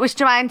morning it was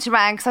Duran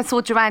Duran because I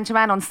saw Duran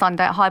Duran on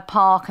Sunday at Hyde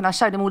Park, and I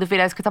showed him all the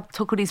videos because I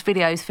took all these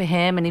videos for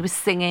him, and he was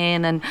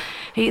singing, and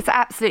it's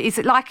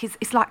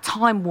like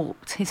time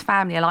warped. His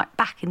family are like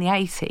back in the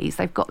 80s.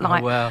 They've got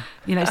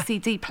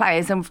CD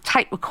players and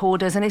tape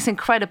recorders, and it's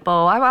incredible.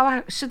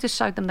 I should have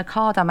showed them the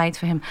card I made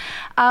for him.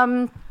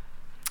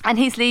 And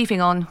he's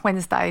leaving on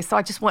Wednesday, so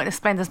I just wanted to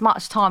spend as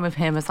much time with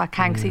him as I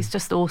can because he's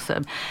just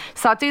awesome.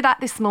 So I do that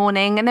this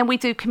morning, and then we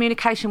do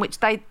communication, which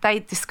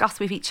they discuss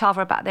with each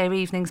other about their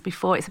evenings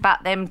before. It's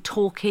about them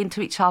talking to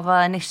each other,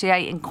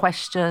 initiating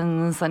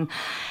questions, and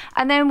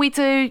then we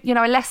do,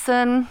 a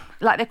lesson.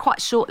 Like, they're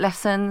quite short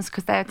lessons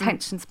because their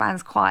attention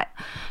span's quite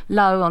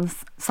low on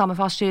some of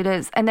our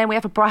students. And then we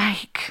have a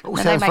break. All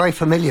sounds very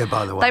familiar,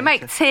 by the way. They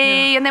make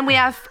tea, and then we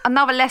have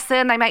another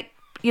lesson. They make.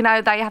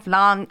 They have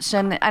lunch,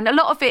 and a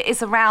lot of it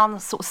is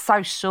around sort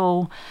of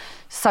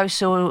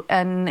social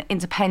and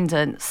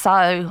independence.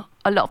 So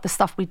a lot of the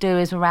stuff we do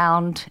is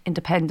around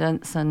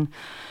independence and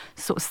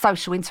sort of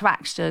social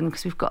interaction,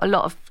 because we've got a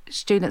lot of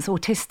students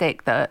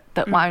autistic that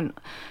won't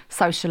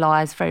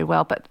socialise very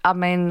well. But I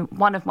mean,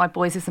 one of my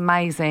boys is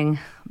amazing,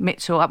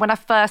 Mitchell. When I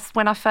first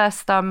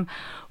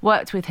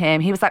worked with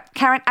him, he was like,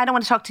 "Karen, I don't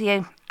want to talk to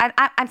you.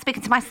 I'm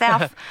speaking to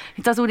myself."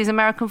 He does all these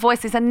American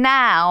voices, and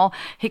now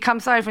he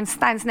comes over and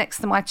stands next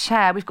to my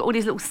chair. We've got all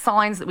these little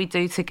signs that we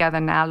do together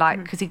now,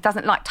 because he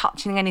doesn't like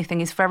touching anything.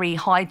 He's very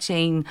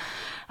hygiene.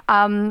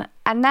 And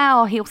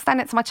now he'll stand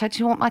next to my chair. "Do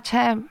you want my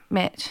chair,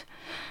 Mitch?"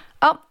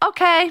 "Oh,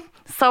 okay."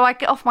 So I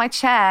get off my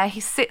chair. He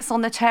sits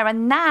on the chair,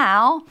 and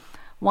now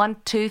 1,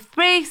 2,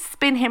 3,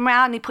 spin him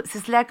round. He puts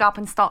his leg up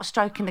and starts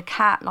stroking the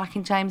cat like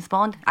in James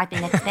Bond. "I've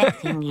been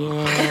expecting you."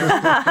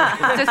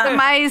 Just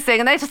amazing.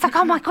 And they're just like,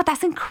 "Oh my God,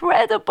 that's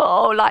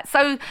incredible."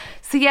 So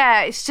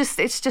yeah, it's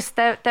just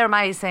they're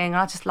amazing.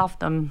 I just love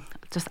them.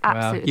 just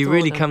absolutely You adore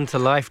really them. come to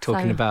life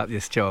talking about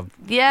this job.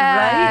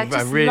 Yeah, Right.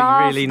 just I really,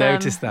 love really them.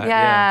 noticed that.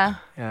 Yeah.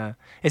 Yeah.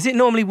 Is it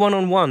normally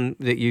one-on-one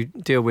that you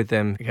deal with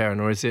them, Karen,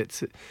 or is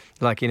it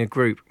like in a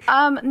group?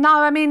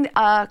 No, I mean,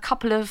 a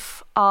couple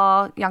of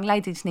our young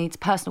ladies need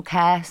personal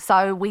care,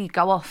 so we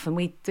go off and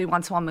we do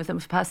one-to-one with them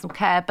for personal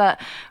care, but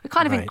we're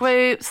kind of in Right.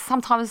 groups.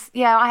 Sometimes,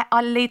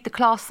 I lead the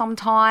class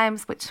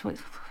sometimes, which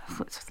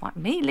is like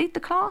me, lead the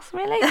class,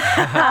 really?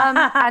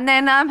 And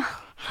then...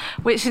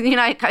 which,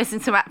 it goes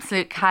into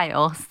absolute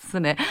chaos,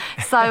 doesn't it?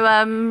 So,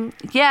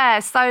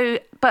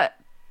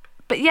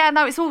 but yeah,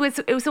 no, there's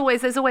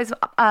always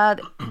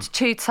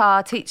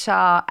tutor,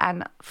 teacher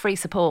and free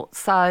support.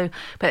 So,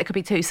 but it could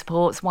be 2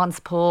 supports, 1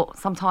 support,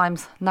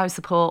 sometimes no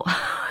support,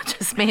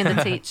 just me and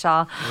the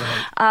teacher.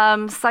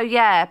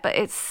 Right. But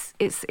it's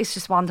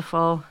just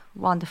wonderful.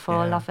 Wonderful,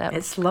 I love it.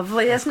 It's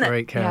lovely, isn't it?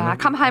 Great, Karen. Yeah, I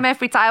come home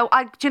every day.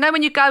 Do you know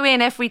when you go in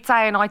every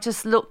day and I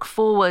just look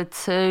forward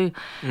to,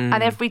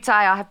 and every day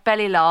I have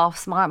belly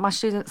laughs. My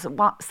students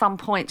at some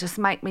point just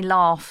make me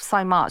laugh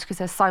so much because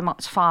they're so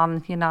much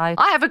fun, I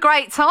have a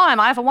great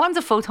time. I have a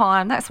wonderful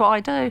time. That's what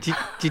I do. Do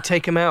you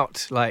take them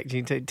out? Like, do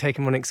you take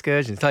them on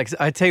excursions? Like,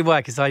 I tell you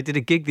why, because I did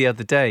a gig the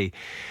other day.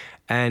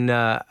 And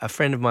a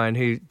friend of mine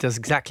who does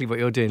exactly what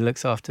you're doing,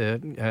 looks after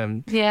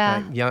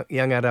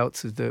young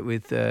adults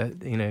with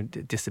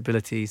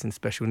disabilities and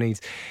special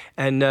needs.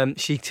 And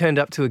she turned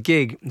up to a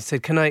gig and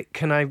said, "Can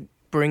I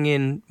bring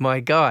in my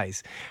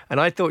guys?"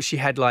 And I thought she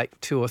had like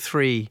 2 or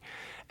 3.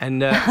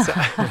 And so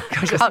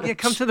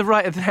come to the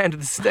right of the hand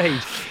of the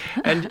stage.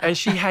 And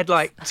she had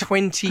like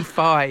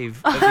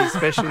 25 of these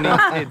special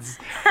needs kids,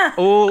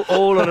 all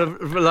on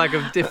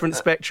a different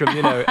spectrum,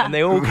 and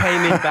they all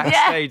came in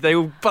backstage. They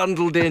all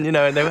bundled in,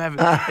 and they were having.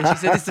 And she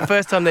said this is the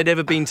first time they'd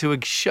ever been to a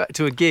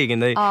gig,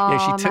 and she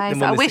took amazing.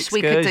 them on I this wish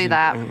we could do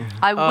that.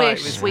 I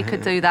wish we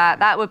could do that.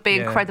 That would be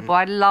incredible.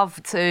 I'd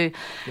love to.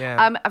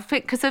 Yeah. I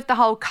think because of the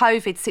whole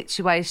COVID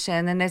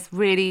situation, and there's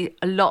really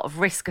a lot of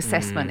risk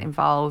assessment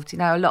involved.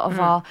 A lot of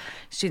our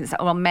students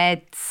that are on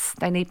meds,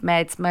 they need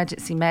meds,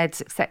 emergency meds,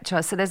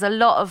 etc. So there's a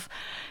lot of,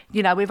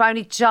 we've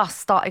only just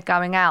started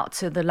going out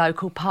to the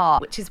local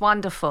park, which is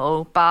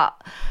wonderful. But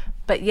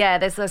yeah,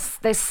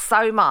 there's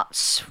so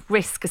much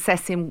risk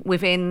assessing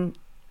within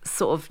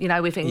sort of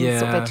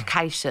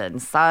education.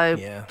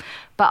 So,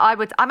 but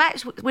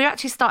we're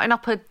actually starting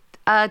up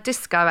a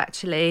disco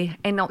actually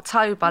in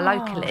October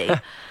locally.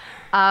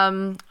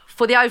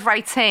 For the over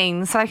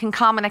 18, so they can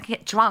come and they can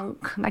get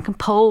drunk, and they can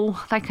pool,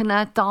 they can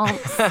dance.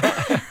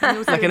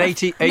 Like an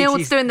 80s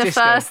Neil's doing the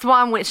disco. first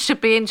one, which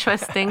should be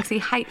interesting because he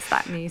hates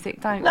that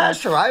music, don't you?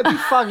 That's all right. It'll be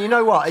fun. You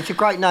know what? It's a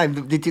great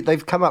name.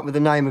 They've come up with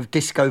the name of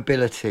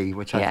Discobility,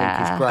 which I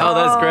think is great. Oh,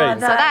 that's great.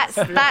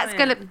 So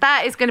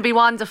that is gonna be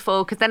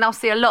wonderful because then I'll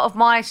see a lot of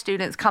my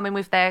students coming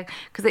with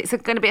because it's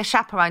going to be a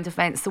chaperoned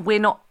event, so we're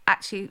not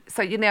actually.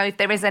 So if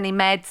there is any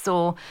meds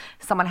or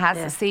someone has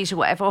a seizure,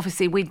 whatever,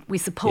 obviously we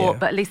support,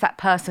 but at least that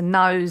person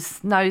knows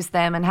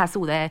them and has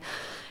all their.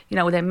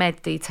 All their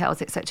med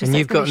details, etc. And so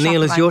you've got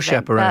Neil as your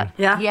chaperone.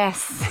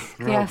 Yes.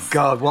 Oh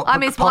God, what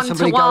I'm could his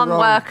possibly go one-to-one wrong?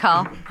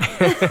 worker.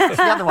 It's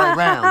the other way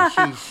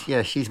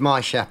round. She's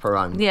my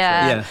chaperone.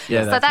 Yeah.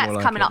 Yeah, So that's that's more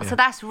like coming it, up. yeah. So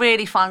that's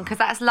really fun because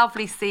that's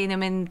lovely seeing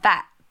them in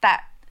that.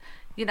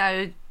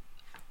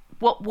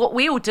 What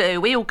we all do,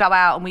 we all go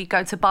out and we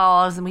go to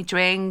bars and we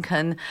drink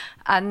and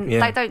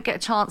they don't get a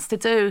chance to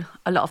do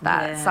a lot of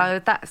that. Yeah. So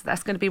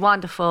that's going to be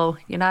wonderful.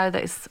 That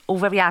it's all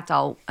very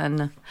adult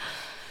and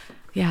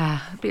it'll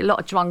be a lot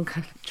of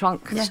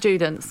drunk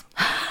students,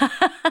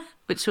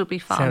 which will be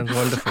fun. Sounds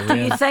wonderful. Do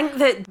you Yeah. think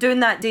that doing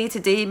that day to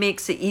day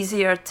makes it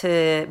easier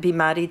to be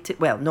married to,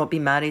 not be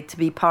married, to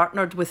be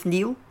partnered with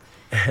Neil?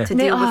 To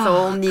deal with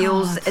all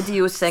Neil's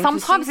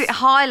idiosyncrasies? Sometimes it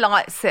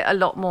highlights it a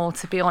lot more,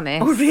 to be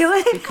honest. Oh,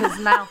 really? Because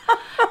now,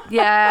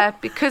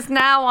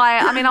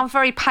 I'm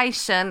very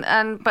patient,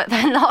 but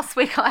then last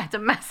week I had a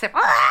massive.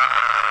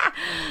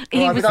 He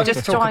Well, was we don't just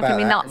need to talk driving about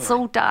me that, nuts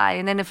all day,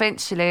 and then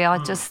eventually I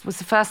just was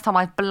the first time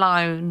I've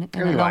blown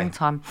in a long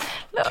time.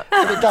 Look,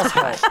 But it does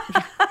help.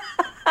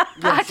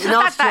 I just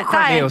had that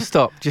day. Neil,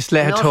 stop. Just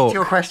let In her answer talk. to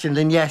your question,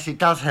 then yes, it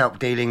does help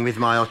dealing with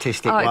my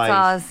autistic Oh, it ways.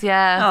 does,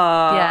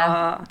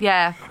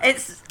 yeah.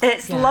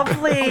 It's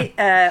lovely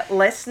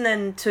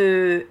listening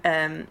to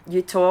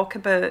you talk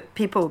about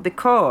people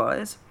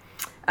because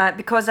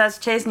as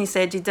Chesney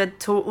said, you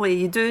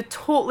do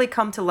totally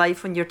come to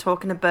life when you're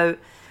talking about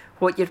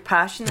what you're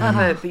passionate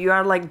about, but you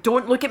are like,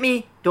 don't look at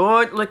me,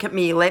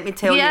 let me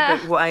tell you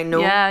about what I know.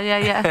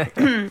 Yeah.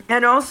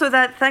 And also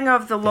that thing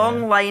of the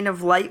long line of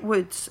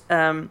Lightwoods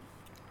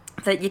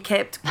that you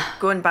kept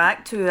going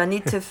back to. I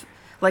need to,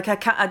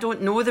 I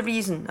don't know the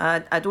reason.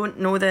 I don't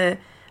know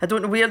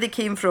where they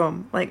came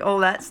from, like all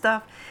that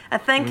stuff. I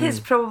think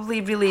it's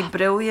probably really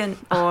brilliant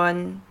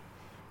on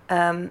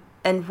in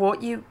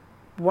what you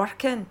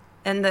work in,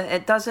 and that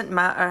it doesn't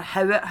matter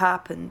how it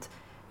happened,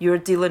 you're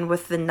dealing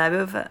with the now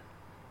of it.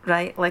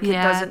 Right, it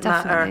doesn't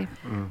definitely.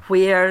 matter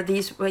where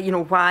these,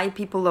 why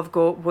people have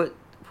got what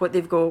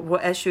they've got,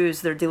 what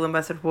issues they're dealing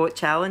with, or what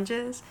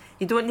challenges.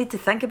 You don't need to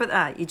think about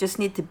that. You just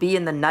need to be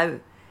in the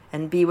now,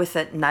 and be with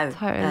it now.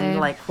 Totally. And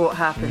like what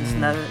happens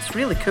now. It's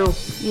really cool.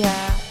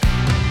 Yeah.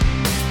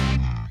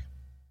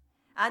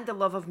 And the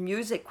love of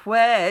music,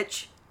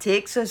 which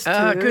takes us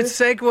to... good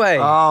segue.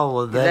 Oh,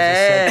 well,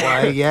 there's a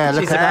segue. Yeah,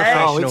 look She's at that. Oh,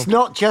 professional. it's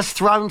not just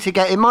thrown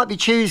together. It might be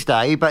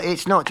Tuesday, but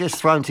it's not just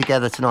thrown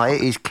together tonight.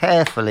 It is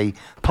carefully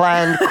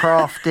planned,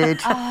 crafted.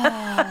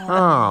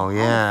 Oh,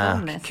 yeah.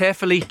 Goodness.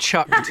 Carefully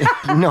chucked.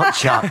 Not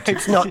chucked.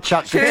 It's not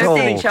chucked at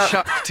Carefully all. chucked.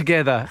 Chucked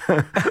together.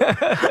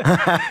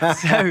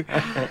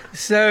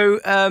 So,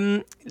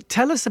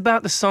 tell us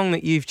about the song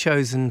that you've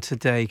chosen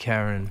today,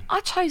 Karen. I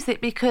chose it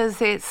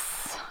because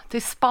it's,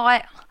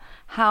 despite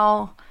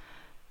how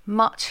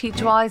much he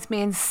drives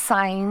me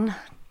insane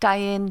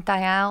day in,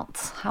 day out,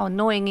 how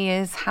annoying he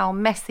is, how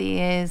messy he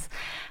is,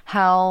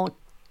 how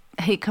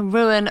he can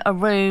ruin a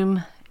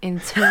room in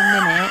 2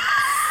 minutes.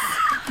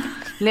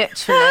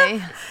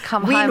 Literally,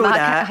 come We home. know I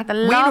that. had a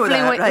We know lovely,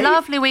 that, right?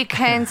 lovely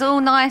weekends, all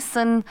nice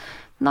and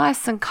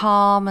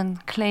calm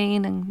and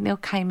clean. And Neil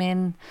came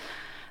in,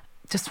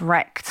 just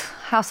wrecked,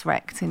 house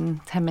wrecked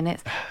in 10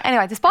 minutes.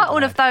 Anyway, despite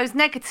all of those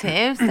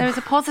negatives, there is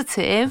a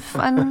positive,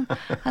 and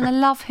I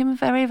love him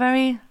very,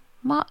 very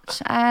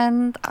much,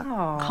 and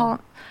I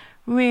can't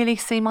really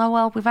see my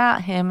world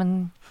without him.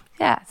 And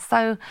yeah,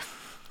 so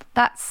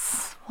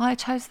that's why I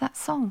chose that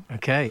song.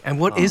 Okay, and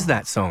what is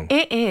that song?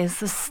 It is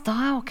the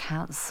Style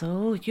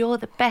Council. You're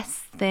the best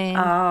thing.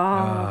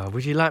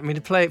 Would you like me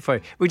to play it for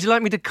you? Would you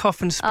like me to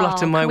cough and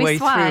splutter my can we way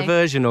through a sway?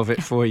 version of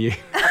it for you?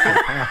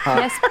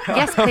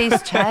 Yes, please,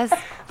 Chaz.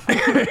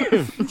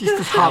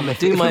 Just hum. If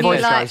do if my your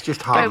voice best. goes,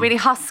 just Go hum. really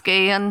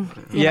husky and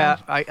you Yeah,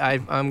 know.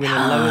 I'm going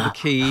to lower the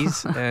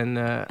keys, and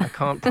I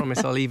can't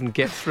promise I'll even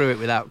get through it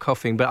without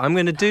coughing, but I'm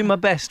going to do my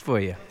best for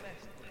you.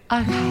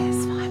 Okay,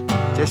 that's fine.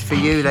 Just for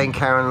you then,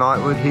 Karen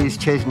Lightwood, here's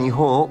Chesney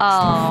Hawkes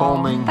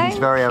performing his thank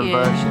very own you.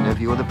 version of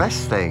You're the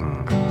Best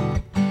Thing.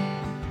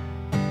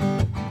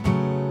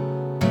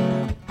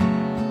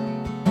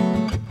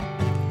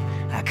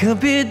 I could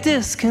be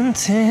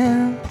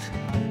discontent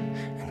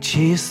and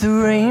chase the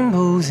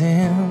rainbow's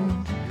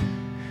end.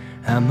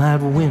 I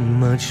might win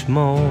much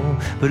more,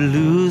 but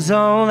lose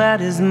all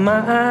that is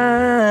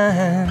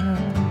mine.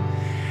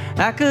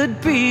 I could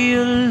be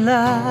a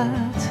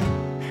lot,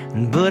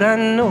 but I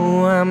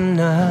know I'm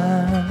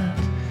not.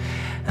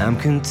 I'm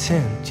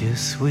content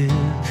just with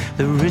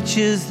the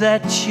riches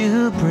that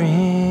you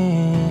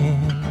bring.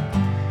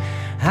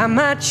 I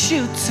might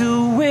shoot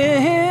to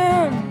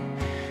win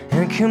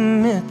and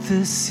commit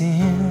the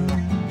sin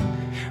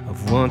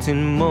of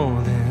wanting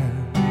more than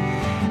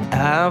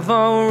I've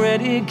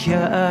already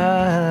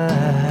got.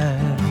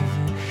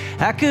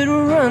 I could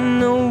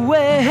run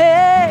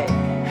away,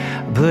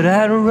 but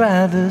I'd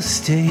rather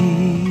stay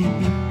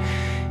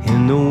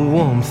in the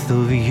warmth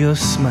of your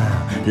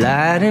smile,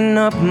 lighting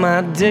up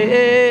my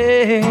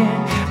day.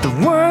 The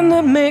one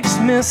that makes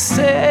me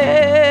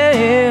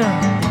say,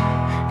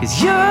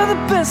 'cause you're the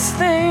best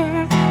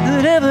thing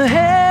that ever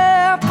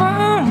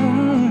happened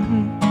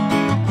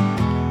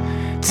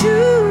to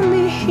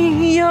me.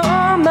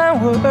 You're my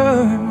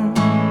world.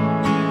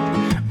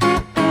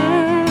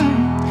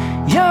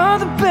 You're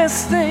the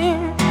best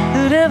thing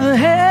that ever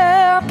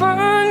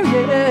happened,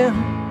 yeah.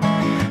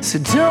 So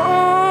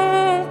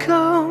don't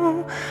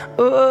go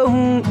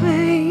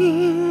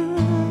away.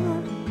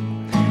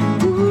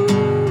 Ooh.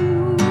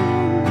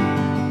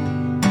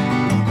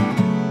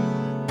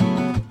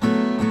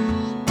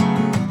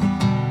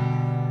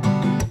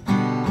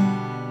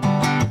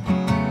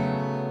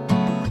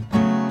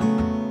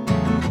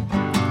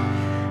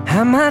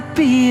 I might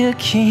be a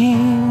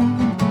king,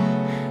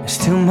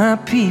 still my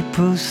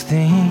people's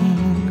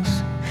things,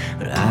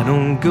 but I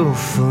don't go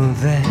for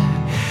that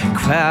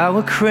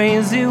crowd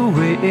crazy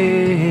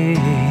way.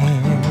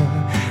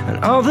 And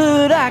all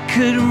that I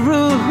could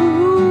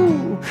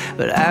rule,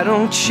 but I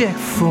don't check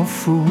for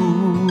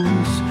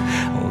fools.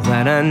 All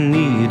that I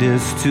need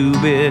is to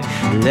be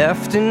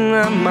left in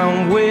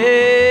my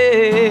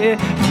way.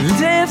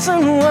 Dance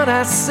on what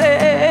I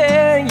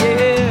say,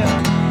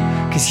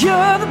 yeah. 'Cause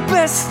you're the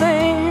best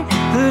thing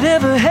that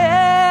ever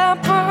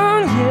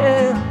happened,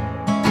 yeah.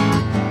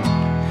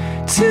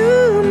 To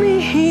me,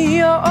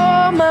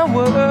 you're my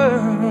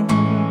world.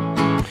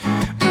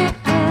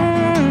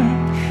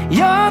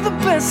 You're the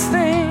best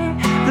thing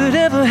that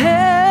ever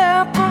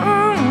happened.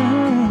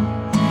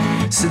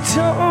 So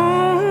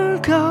don't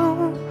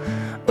go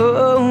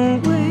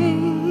away.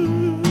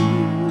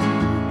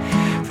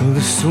 For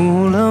the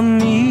soul of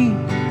me,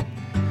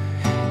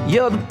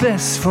 you're the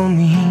best for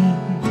me.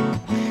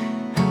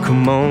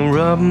 Come on,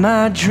 rub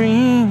my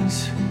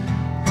dreams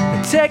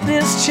and take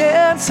this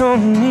chance on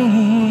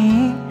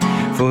me.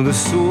 For the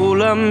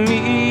soul of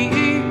me,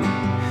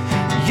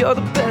 you're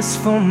the best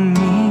for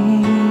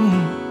me.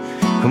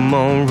 Come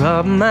on,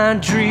 rub my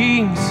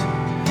dreams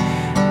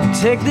and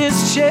take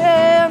this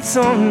chance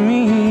on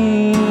me.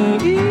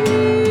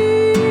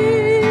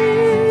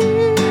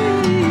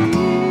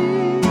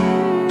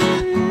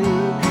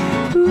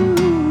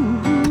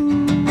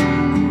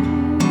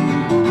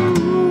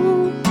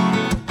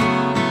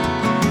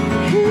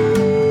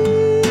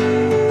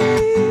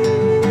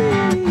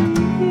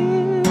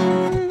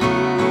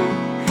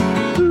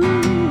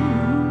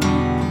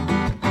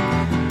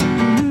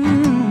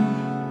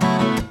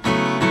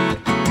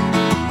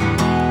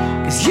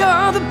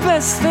 You're the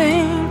best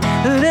thing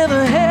that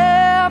ever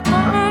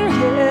happened,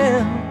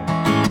 yeah.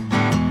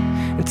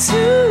 And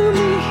to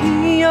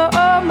me, you're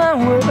my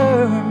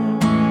world.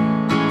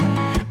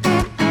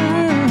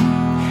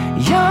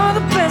 You're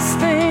the best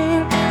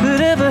thing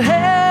that ever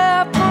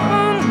happened.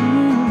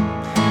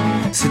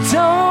 So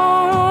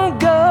don't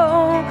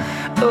go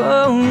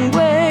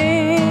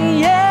away,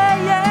 yeah,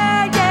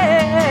 yeah,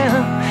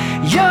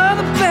 yeah. You're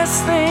the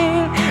best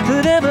thing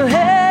that ever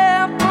happened.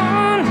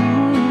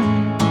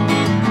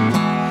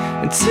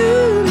 And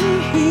to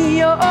me,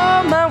 you're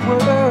my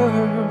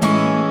world.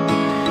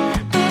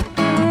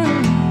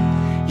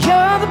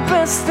 You're the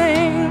best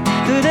thing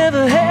that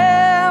ever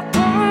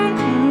happened.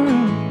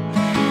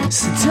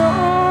 So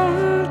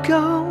don't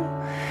go.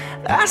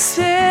 I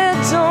said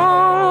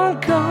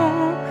don't go.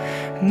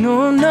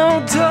 No,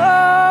 no,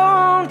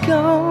 don't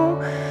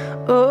go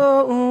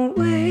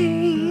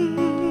away.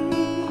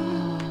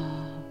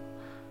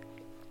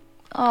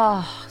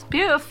 Oh, it's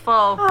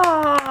beautiful.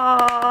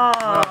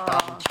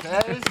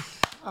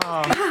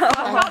 I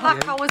felt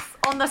like I was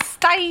on the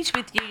stage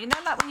with you. You know,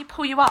 like when you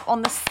pull you up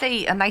on the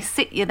seat and they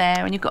sit you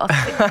there and you've got to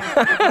sit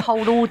with the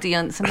whole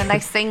audience and then they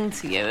sing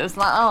to you. It was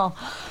like, oh,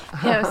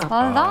 yeah, it was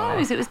one of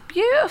those. It was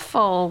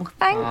beautiful.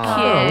 Thank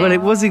you. Well,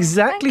 it was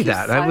exactly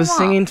that. So I was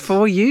singing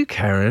for you,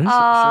 Karen.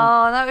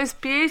 Oh, that was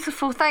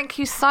beautiful. Thank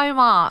you so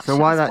much. So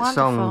why It was that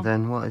song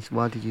wonderful. then?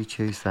 Why did you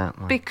choose that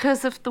one?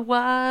 Because of the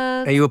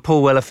words. Are you a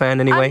Paul Weller fan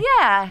anyway?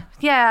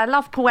 Yeah, I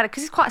love Paul Weller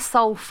because he's quite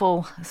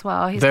soulful as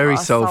well. He's Very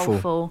quite a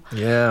soulful.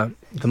 Yeah,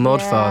 the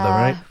Mod Father,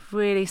 right?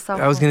 Really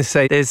soulful. I was going to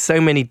say, there's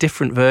so many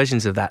different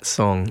versions of that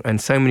song,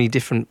 and so many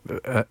different,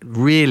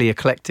 really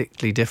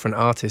eclectically different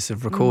artists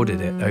have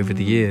recorded it over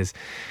the years.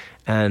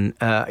 And,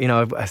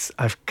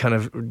 I've kind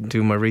of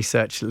doing my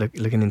research,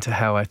 looking into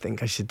how I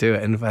think I should do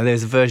it. And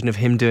there's a version of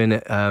him doing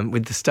it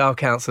with the Style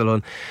Council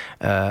on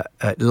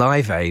at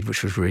Live Aid,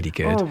 which was really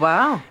good. Oh,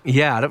 wow.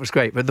 Yeah, that was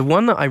great. But the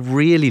one that I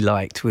really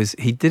liked was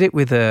he did it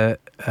with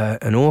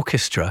an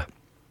orchestra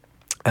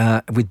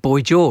with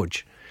Boy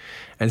George.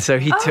 And so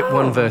he took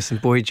one verse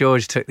and Boy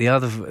George took the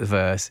other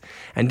verse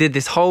and did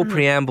this whole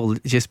preamble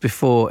just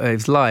before it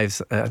was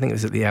live. I think it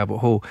was at the Albert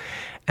Hall.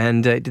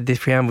 And did this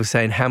preamble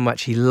saying how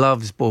much he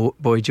loves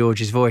Boy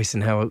George's voice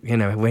and how,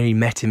 when he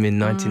met him in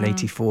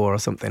 1984 or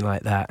something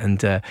like that.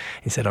 And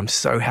he said, I'm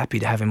so happy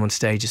to have him on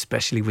stage,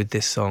 especially with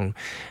this song.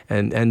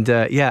 And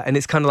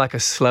it's kind of like a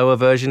slower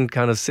version,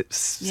 kind of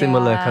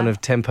similar kind of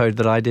tempo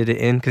that I did it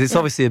in. Because it's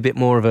obviously a bit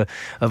more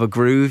of a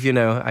groove,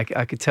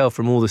 I could tell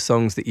from all the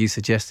songs that you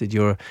suggested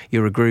you're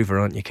a groover,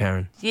 aren't you,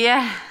 Karen?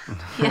 Yeah.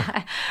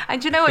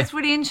 And it's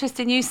really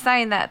interesting you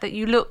saying that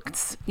you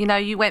looked, you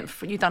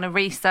done a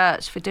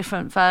research for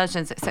different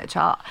versions,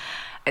 etc.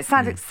 It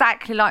sounds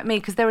exactly like me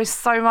because there is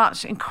so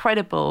much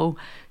incredible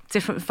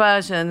different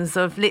versions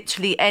of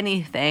literally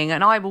anything,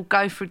 and I will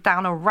go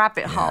down a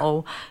rabbit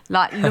hole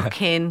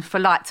looking for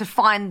to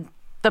find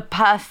the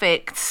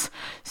perfect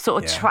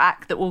sort of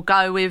track that will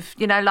go with,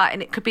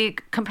 and it could be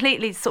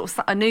completely sort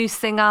of a new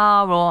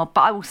singer but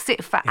I will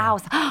sit for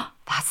hours.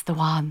 That's the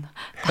one.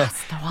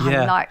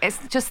 Yeah. It's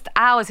just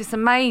hours. It's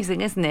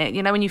amazing, isn't it?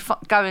 When you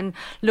go and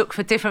look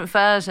for different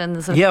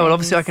versions of well, things.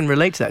 obviously I can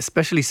relate to that,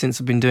 especially since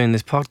I've been doing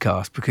this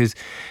podcast because,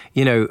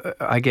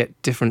 I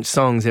get different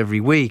songs every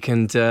week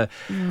and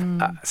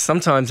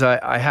sometimes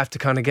I have to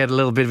kind of get a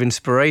little bit of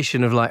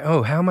inspiration of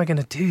how am I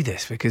going to do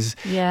this? Because,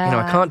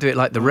 I can't do it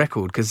like the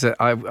record because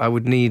I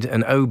would need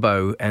an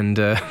oboe and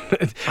a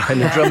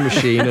drum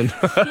machine and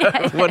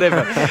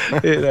whatever,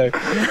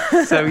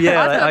 So,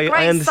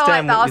 I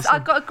understand what you're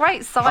saying. I've got a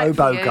great site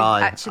Oboe for you,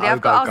 guy. actually.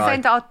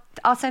 Oboe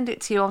I'll send it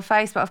to you on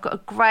Facebook. I've got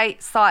a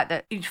great site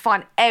that you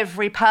find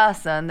every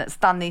person that's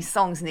done these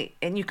songs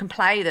and you can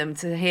play them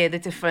to hear the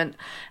different.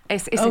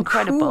 It's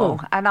incredible.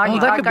 Cool. And I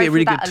that go could be a through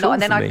really that good a tool lot.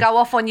 And then for I me. go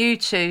off on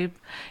YouTube.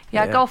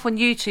 I go off on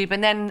YouTube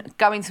and then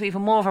go into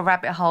even more of a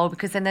rabbit hole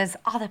because then there's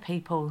other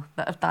people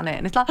that have done it.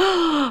 And it's like,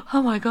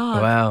 oh my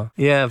God. Wow.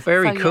 Yeah,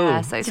 very cool.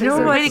 Yeah, so it's Do you know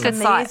a really what's good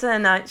site.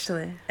 amazing,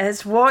 actually?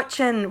 Is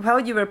watching, while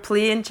you were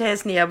playing,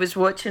 Chesney, I was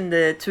watching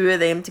the two of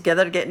them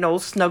together getting all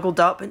snuggled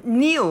up. And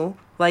Neil,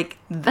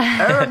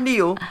 our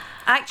Neil,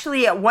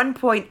 actually at one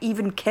point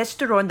even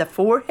kissed her on the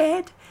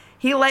forehead.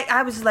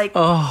 I was like,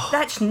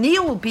 that's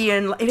Neil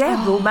being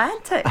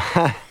romantic.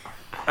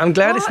 I'm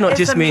glad it's not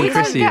just me and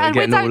Chrissy that are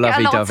getting all lovey-dovey.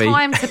 We don't get a lot of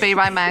time to be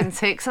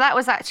romantic. So that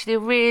was actually a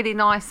really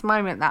nice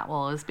moment, that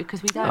was,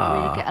 because we don't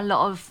really get a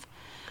lot of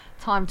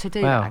time to do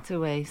that, do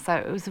we? So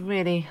it was a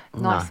really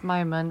nice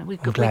moment.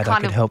 I'm glad I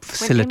could help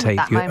facilitate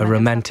a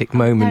romantic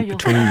moment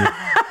between you.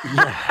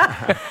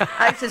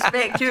 I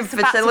suspect you've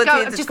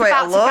facilitated just quite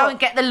about a lot. to go and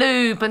get the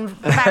lube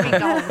and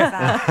marigolds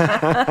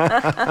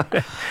out.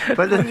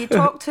 But when you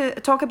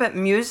talk about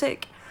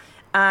music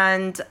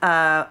and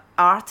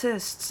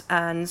artists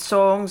and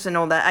songs and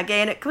all that,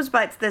 again, it goes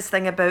back to this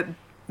thing about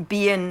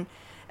being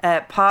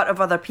part of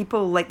other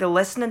people, like the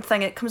listening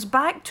thing. It comes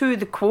back to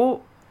the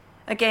quote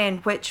again,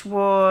 which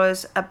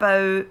was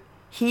about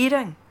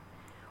hearing.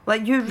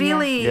 You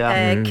really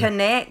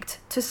connect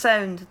to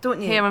sound,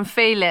 don't you? Hear and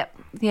feel it.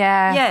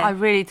 Yeah, I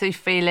really do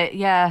feel it.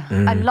 Yeah,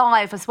 and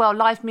live as well,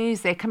 live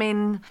music. I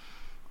mean,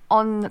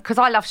 because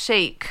I love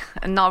Chic,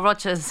 and Nile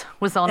Rodgers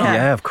was on.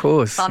 Yeah, of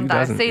course. Sunday.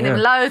 I've seen him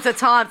loads of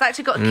times. I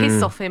actually got a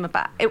kiss off him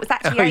it was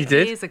actually 8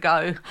 years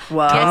ago.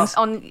 Wow. Yes,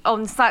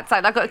 on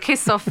Saturday I got a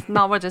kiss off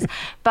Nile Rodgers.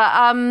 But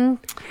and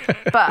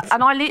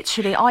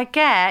I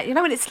get,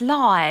 when it's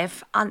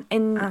live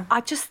and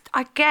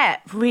I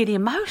get really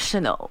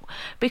emotional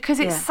because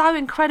it's so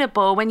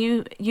incredible when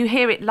you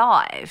hear it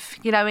live,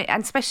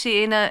 and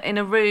especially in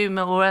a room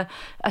or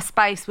a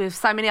space with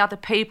so many other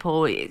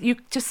people, you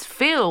just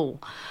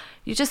feel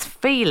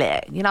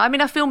it, I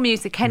mean, I feel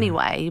music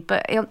anyway,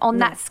 but on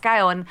that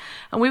scale, and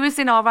we was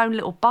in our own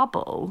little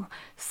bubble.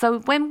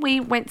 So when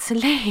we went to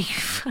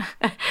leave,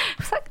 it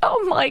was like,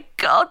 oh my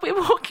God, we're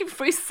walking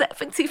through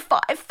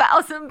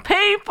 75,000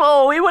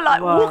 people. We were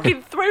like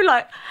walking through,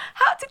 like,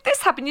 how did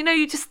this happen?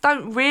 You just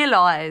don't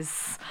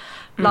realise.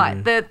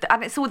 Like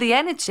and it's all the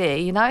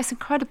energy, it's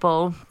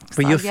incredible.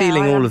 But you're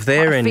feeling all of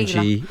their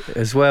energy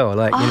as well,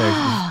 like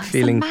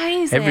feeling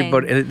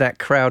everybody, that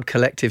crowd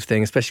collective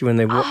thing, especially when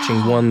they're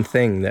watching one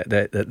thing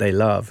that they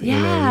love.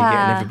 You're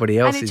getting everybody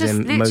else's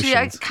emotions.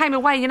 I came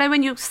away,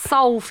 when your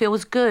soul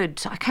feels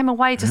good. I came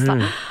away just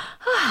like,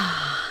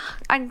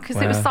 and because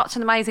it was such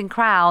an amazing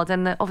crowd,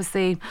 and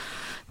obviously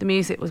the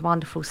music was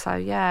wonderful. So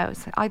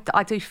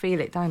I do feel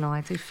it, don't I?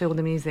 I do feel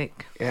the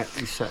music. Yeah,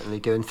 you certainly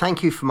do. And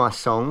thank you for my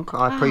song.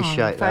 I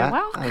appreciate that.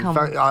 Welcome.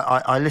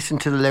 I listen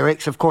to the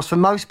lyrics. Of course, for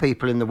most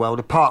people in the world,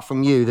 apart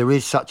from you, there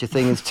is such a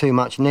thing as too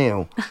much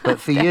Neil. But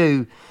for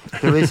you,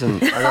 there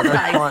isn't. I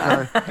don't quite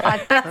know.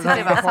 I'd bet to do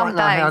it some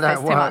days there's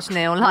too much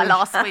Neil. Like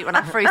last week when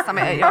I threw something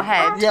at your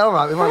head. Yeah, all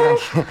right, we won't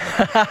go.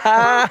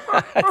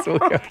 That's all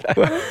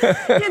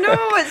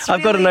it's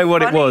I've got to know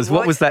what it was.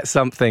 What was that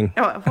something?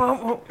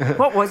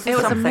 What was it? It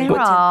was a mirror.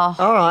 All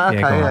right,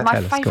 okay.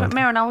 My favourite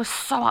mirror, and I was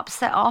so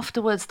upset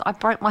afterwards that I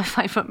broke my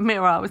favourite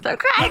mirror. I was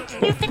like,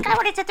 do you think I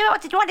wanted to do it, or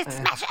did you want to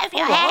smash it over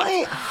your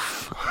head?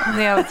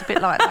 Yeah, it was a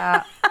bit like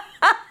that.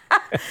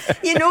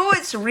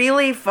 What's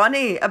really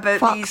funny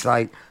about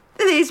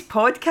these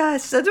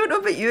podcasts? I don't know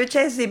about you,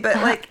 Chesney,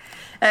 but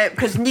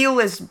because Neil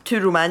is too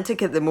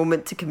romantic at the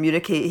moment to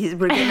communicate.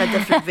 We're getting a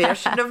different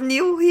version of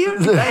Neil here,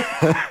 right?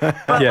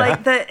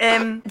 But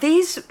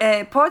these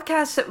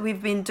podcasts that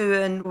we've been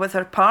doing with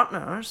our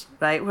partners,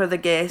 right, where the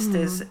guest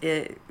is,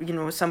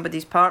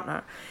 somebody's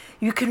partner,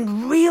 you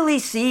can really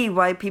see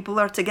why people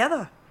are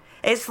together.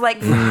 It's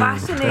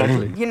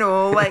fascinating,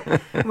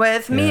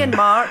 with me and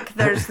Mark,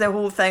 there's the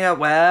whole thing of,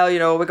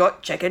 we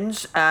got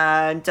chickens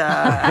and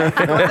I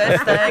got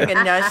this thing,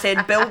 and I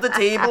said, build the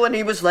table, and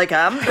he was like,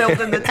 I'm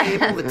building the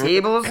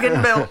table's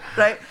getting built,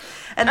 right?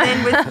 And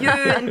then with you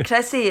and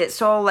Chrissy,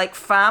 it's all like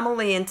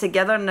family and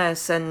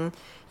togetherness and,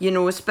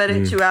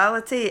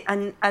 spirituality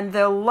and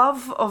the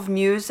love of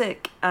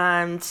music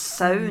and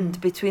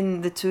sound between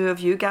the two of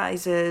you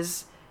guys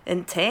is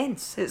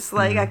intense. It's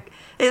like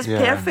it's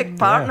perfect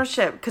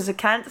partnership, because I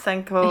can't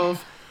think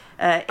of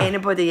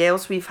anybody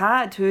else we've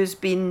had who's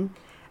been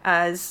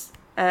as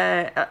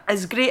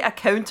great a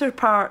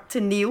counterpart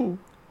to Neil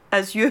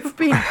as you've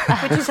been,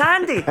 which is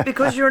handy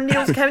because you're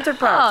Neil's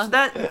counterpart.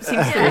 That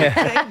seems to make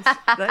sense,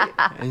 right?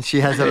 And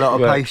she has a lot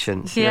of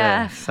patience.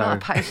 A lot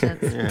of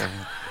patience.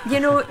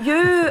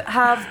 You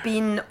have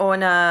been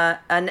on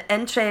an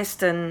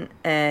interesting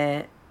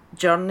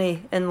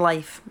journey in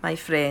life, my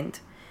friend.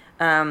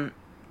 So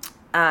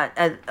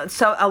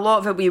a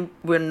lot of it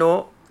we're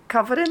not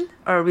covering,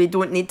 or we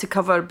don't need to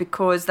cover,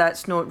 because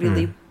that's not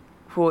really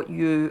what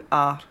you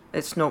are.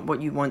 It's not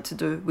what you want to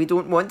do. We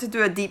don't want to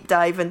do a deep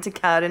dive into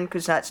Karen,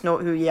 because that's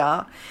not who you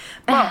are.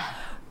 But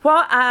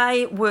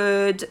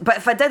but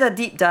if I did a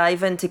deep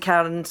dive into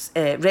Karen's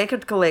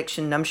record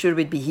collection, I'm sure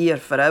we'd be here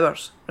for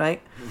hours,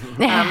 right?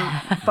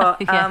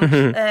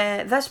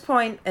 At this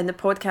point in the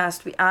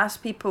podcast, we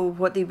ask people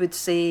what they would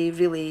say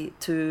really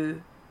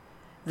to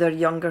their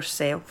younger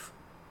self,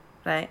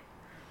 right?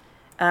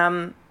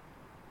 What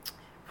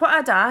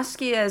I'd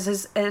ask you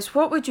is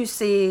what would you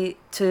say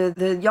to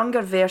the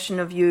younger version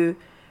of you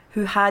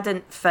who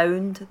hadn't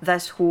found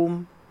this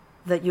home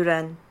that you're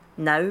in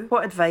now?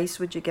 What advice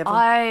would you give them?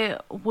 I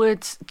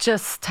would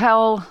just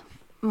tell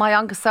my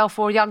younger self,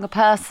 or a younger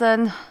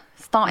person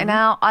starting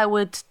out, I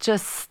would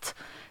just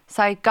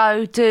say,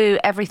 go do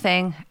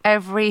everything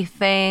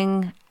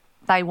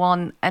they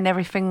want and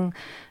everything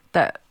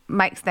that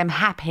makes them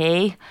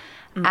happy.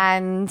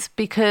 And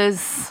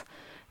because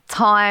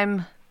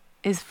time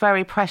is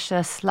very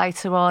precious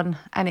later on,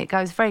 and it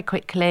goes very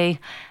quickly,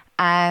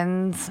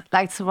 and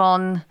later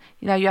on,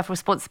 you have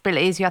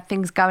responsibilities, you have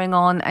things going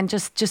on, and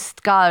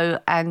just go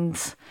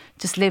and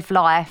just live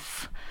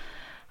life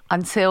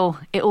until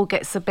it all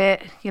gets a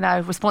bit,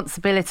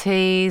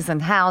 responsibilities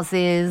and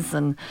houses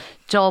and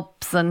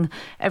jobs and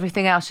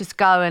everything else. Just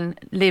go and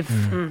live.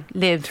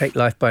 Take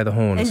life by the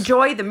horns.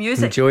 Enjoy the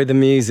music.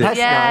 That's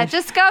nice.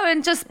 Just go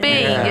and just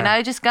be,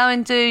 just go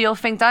and do your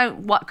thing.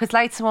 Because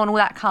later on all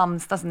that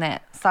comes, doesn't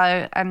it?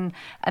 So, and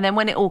then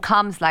when it all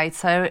comes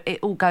later, it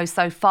all goes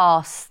so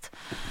fast.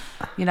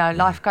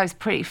 Life goes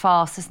pretty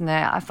fast, isn't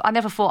it? I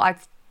never thought I'd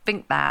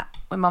think that,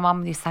 when my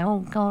mum used to say, "Oh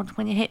God,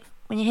 when you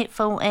hit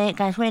 40, it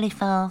goes really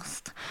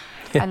fast."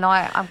 And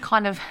I'm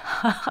kind of,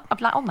 I'm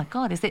like, oh my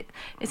God, is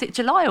it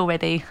July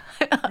already?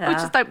 I'm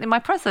just opening my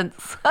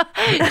presents. Do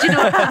you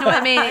know what I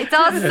mean? It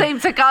does seem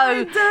to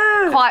go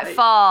quite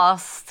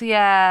fast,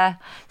 yeah.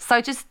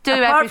 So just do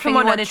everything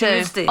you want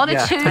to do. On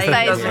a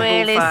Tuesday, it's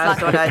really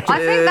slow.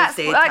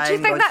 I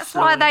think that's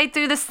why they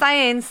do the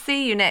saying,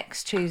 "See you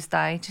next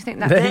Tuesday." Do you think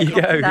that's there you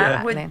go?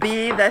 That would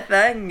be the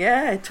thing,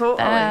 yeah,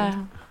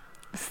 totally.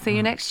 See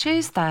you next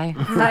Tuesday.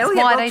 That's Brilliant.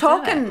 why We're they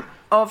talking do it.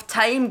 of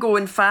time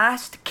going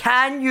fast.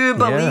 Can you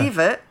believe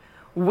it?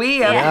 We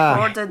have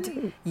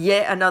recorded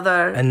yet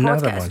another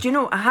podcast. one. Do you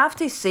know, I have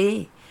to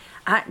say,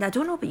 I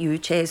don't know about you,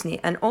 Chesney,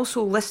 and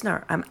also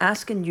listener, I'm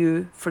asking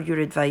you for your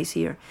advice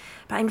here,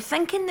 but I'm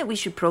thinking that we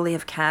should probably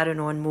have Karen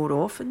on more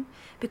often,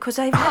 because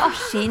I've never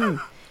seen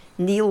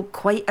Neil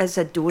quite as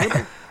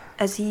adorable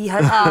as he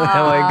has been.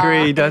 Oh, I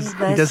agree. He does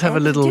have a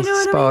little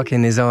spark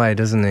in his eye,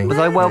 doesn't he? Was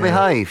I well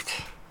behaved?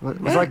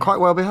 Was I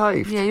quite well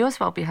behaved? Yeah, you was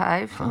well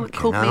behaved.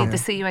 Called me the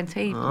CUNT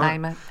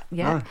name.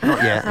 Yeah. No,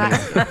 not yet.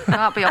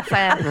 That'll be off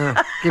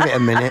air. Give it a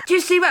minute. Do you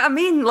see what I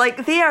mean?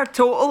 Like, they are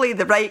totally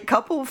the right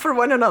couple for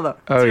one another.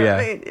 Oh, Do you know yeah.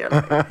 what I mean? You're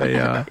like, They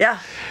are. yeah.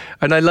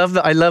 And I love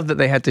that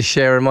they had to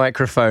share a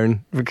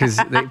microphone because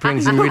it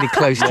brings them really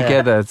close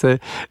together.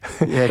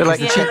 Yeah, like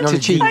the cheek to technology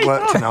cheek. didn't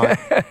work tonight.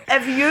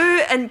 If you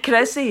and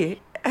Chrissy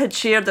had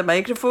shared a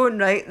microphone,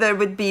 right, there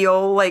would be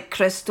all like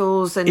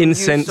crystals and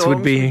Incense new songs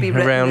would be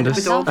written. around It us.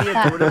 would all be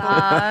adorable.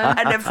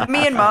 And if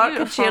me and Mark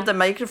had shared a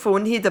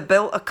microphone, he'd have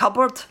built a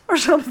cupboard or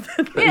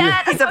something.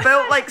 Yeah. He'd have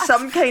built like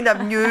some kind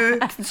of new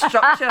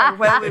construction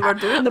while we were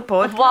doing the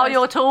podcast. While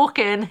you're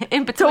talking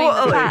in between the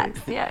Totally.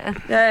 tracks.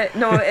 Yeah.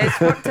 No, it's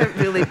worked out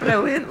really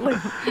brilliantly.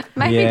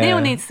 Maybe Yeah. Neil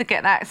needs to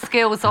get that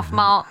skills off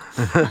Mark.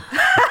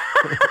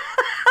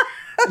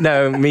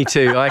 No, me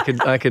too. I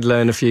could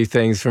learn a few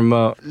things from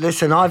Mark.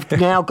 Listen, I've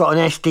now got an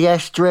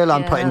SDS drill.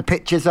 I'm putting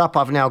pictures up.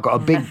 I've now got a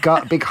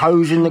big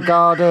hose in the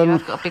garden.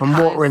 I've got a big I'm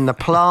watering the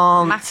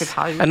plants. Massive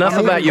hose. Enough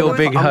about your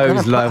big I'm gonna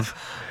hose, put-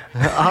 love.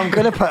 I'm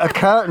going to put a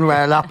curtain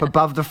rail up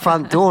above the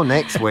front door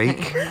next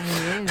week.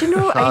 Do you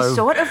know, I So-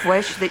 sort of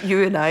wish that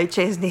you and I,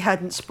 Chesney,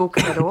 hadn't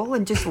spoken at all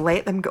and just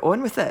let them get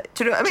on with it.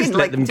 Do you know what I mean? Just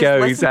let them go,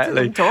 listen exactly.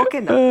 To them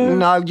talking.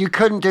 No, you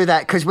couldn't do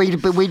that because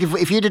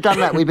if you'd have done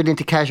that, we'd been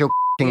into casual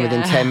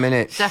within 10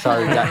 minutes.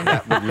 Definitely. So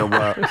that wouldn't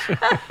have worked.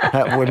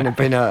 That wouldn't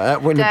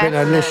have been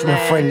a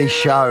listener-friendly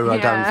show, I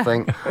don't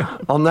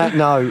think. On that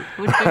note,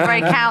 Would be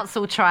very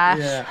council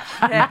trash.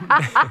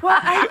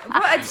 What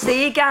I'd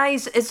say,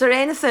 guys, is there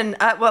anything?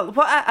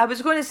 What I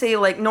was going to say,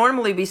 like,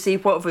 normally we say,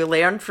 what have we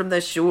learned from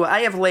this show?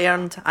 I have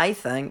learned, I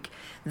think,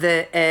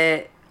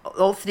 that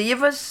all three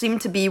of us seem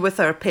to be with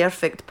our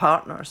perfect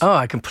partners. Oh,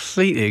 I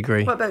completely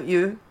agree. What about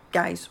you,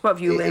 guys? What have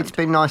you learned? it's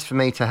been nice for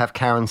me to have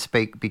Karen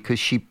speak because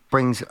she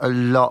brings a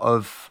lot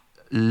of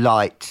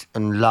light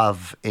and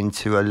love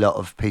into a lot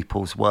of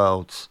people's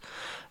worlds.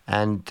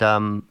 And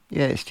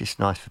it's just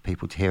nice for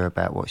people to hear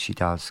about what she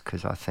does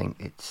because I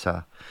think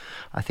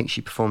I think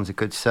she performs a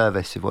good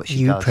service of what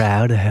she does. You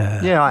proud of her?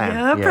 Yeah, I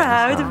am. Yeah,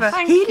 proud of her.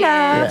 Thank He you.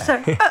 loves her.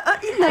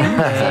 He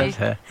loves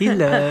her. He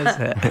loves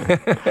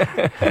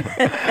her.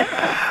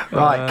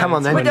 Right, come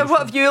on then. What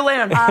have you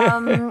learned?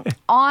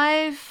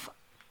 I've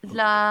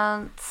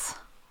learnt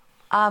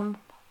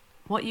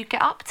what you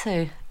get up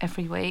to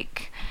every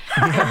week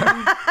in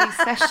these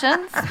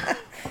sessions.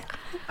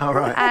 All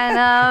right.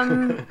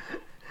 And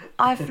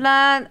I've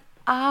learnt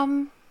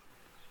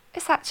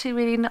it's actually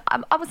really.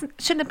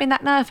 Shouldn't have been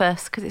that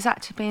nervous because it's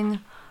actually been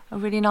a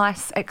really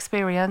nice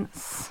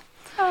experience.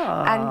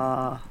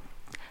 And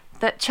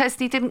that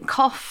Chesney didn't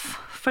cough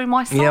through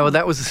my song. Yeah, well,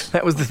 that was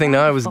the thing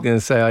that I was going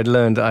to say. I'd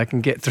learned that I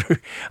can get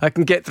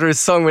through a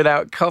song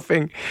without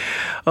coughing.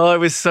 Oh, I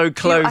was so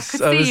close. I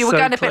could see you were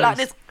going a bit like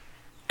this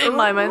in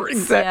moments.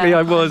 Exactly, Yeah,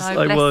 I was.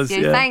 bless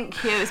you. Yeah.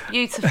 Thank you. It was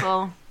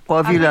beautiful.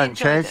 What have you I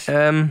learnt, really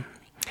Ches?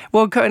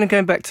 Well, kind of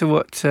going back to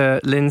what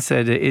Lynn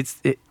said,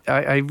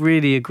 I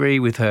really agree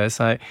with her.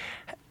 So,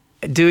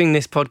 doing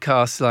this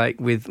podcast like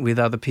with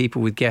other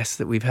people, with guests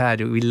that we've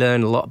had, we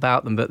learn a lot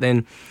about them. But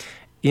then,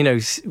 you know,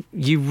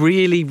 you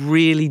really,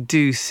 really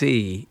do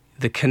see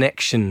the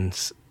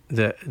connections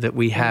that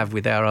we have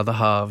with our other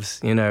halves.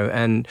 You know,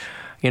 and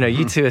you know,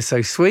 you two are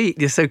so sweet.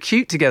 You're so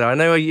cute together. I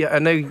know you've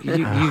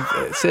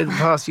said in the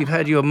past you've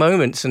had your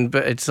moments,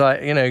 but it's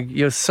like, you know,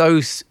 you're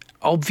so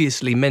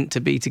obviously meant to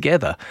be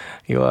together.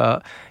 You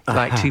are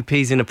like two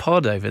peas in a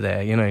pod over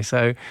there, you know.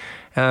 So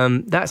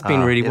that's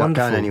been really you're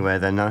wonderful. Not going anywhere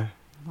then, no?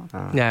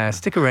 Yeah,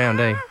 stick around,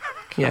 eh?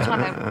 Yeah.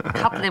 Trying to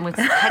couple him with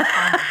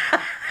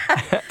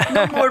headphones.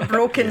 No more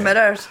broken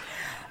mirrors.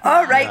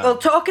 All right. Well,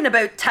 talking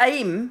about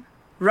time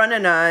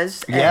running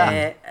us,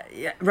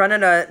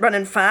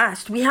 running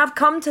fast. We have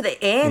come to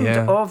the end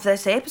of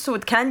this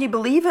episode. Can you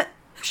believe it?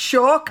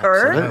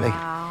 Shocker. Absolutely.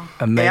 Wow.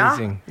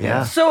 Amazing.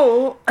 Yeah.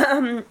 So,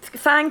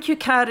 thank you,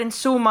 Karen,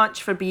 so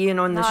much for being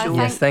on the show.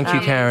 Yes, thank you,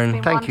 Karen. It's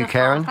been Thank you, wonderful.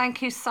 Karen.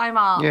 Thank you so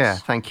much. Yeah,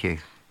 thank you.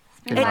 It's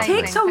been It amazing.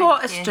 takes a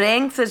lot of Thank you.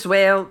 strength as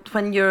well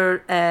when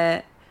you're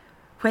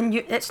when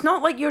it's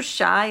not like you're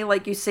shy,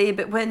 like you say,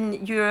 but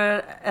when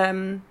you're,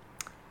 and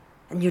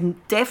you're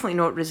definitely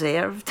not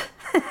reserved.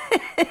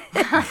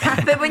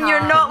 But when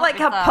you're not like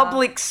a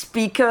public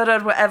speaker or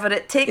whatever,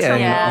 it takes a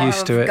lot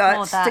used to of it.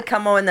 guts to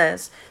come on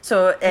this.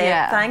 So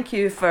thank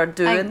you for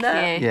doing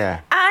that.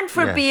 Yeah. And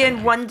for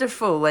being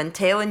wonderful and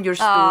telling your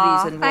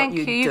stories and what you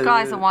do. Thank you. You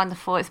guys are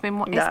wonderful. It's been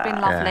lovely.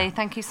 Yeah.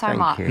 Thank you so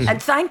much. you.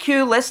 And thank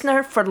you,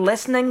 listener, for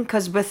listening,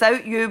 because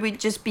without you, we'd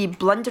just be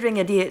blundering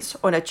idiots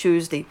on a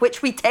Tuesday,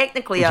 which we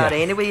technically are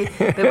anyway,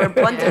 but we're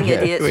blundering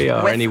idiots we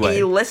are with anyway.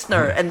 a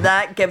listener, and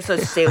that gives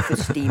us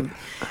self-esteem.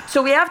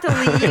 So we have to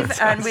leave,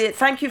 and we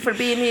thank you for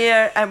being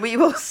here, and we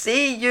will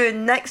see you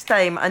next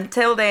time.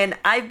 Until then,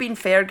 I've been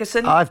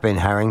Ferguson. I've been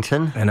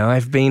Harrington. And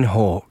I've been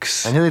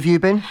Hawks. And who have you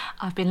been?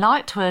 I've been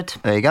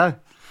Lightwood. There you go.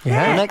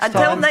 Yeah.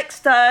 Until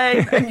next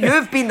time, and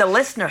you've been the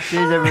listener.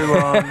 Cheers,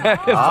 everyone. Bye,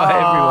 everyone.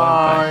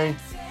 Bye.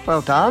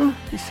 Well done.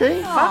 You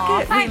see? Fuck it,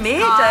 we Thanks, made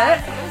guys.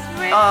 it. It was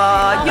really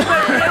Oh, you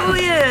were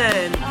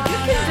brilliant. You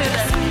can do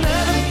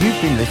this.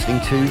 You've been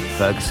listening to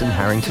Ferguson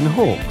Harrington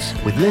Hawks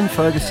with Lynn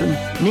Ferguson,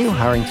 Neil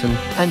Harrington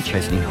and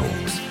Chesney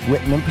Hawks.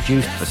 Written and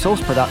produced for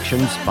Source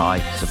Productions by,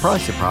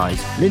 surprise,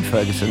 surprise, Lynn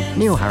Ferguson,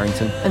 Neil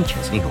Harrington and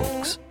Chesney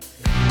Hawks.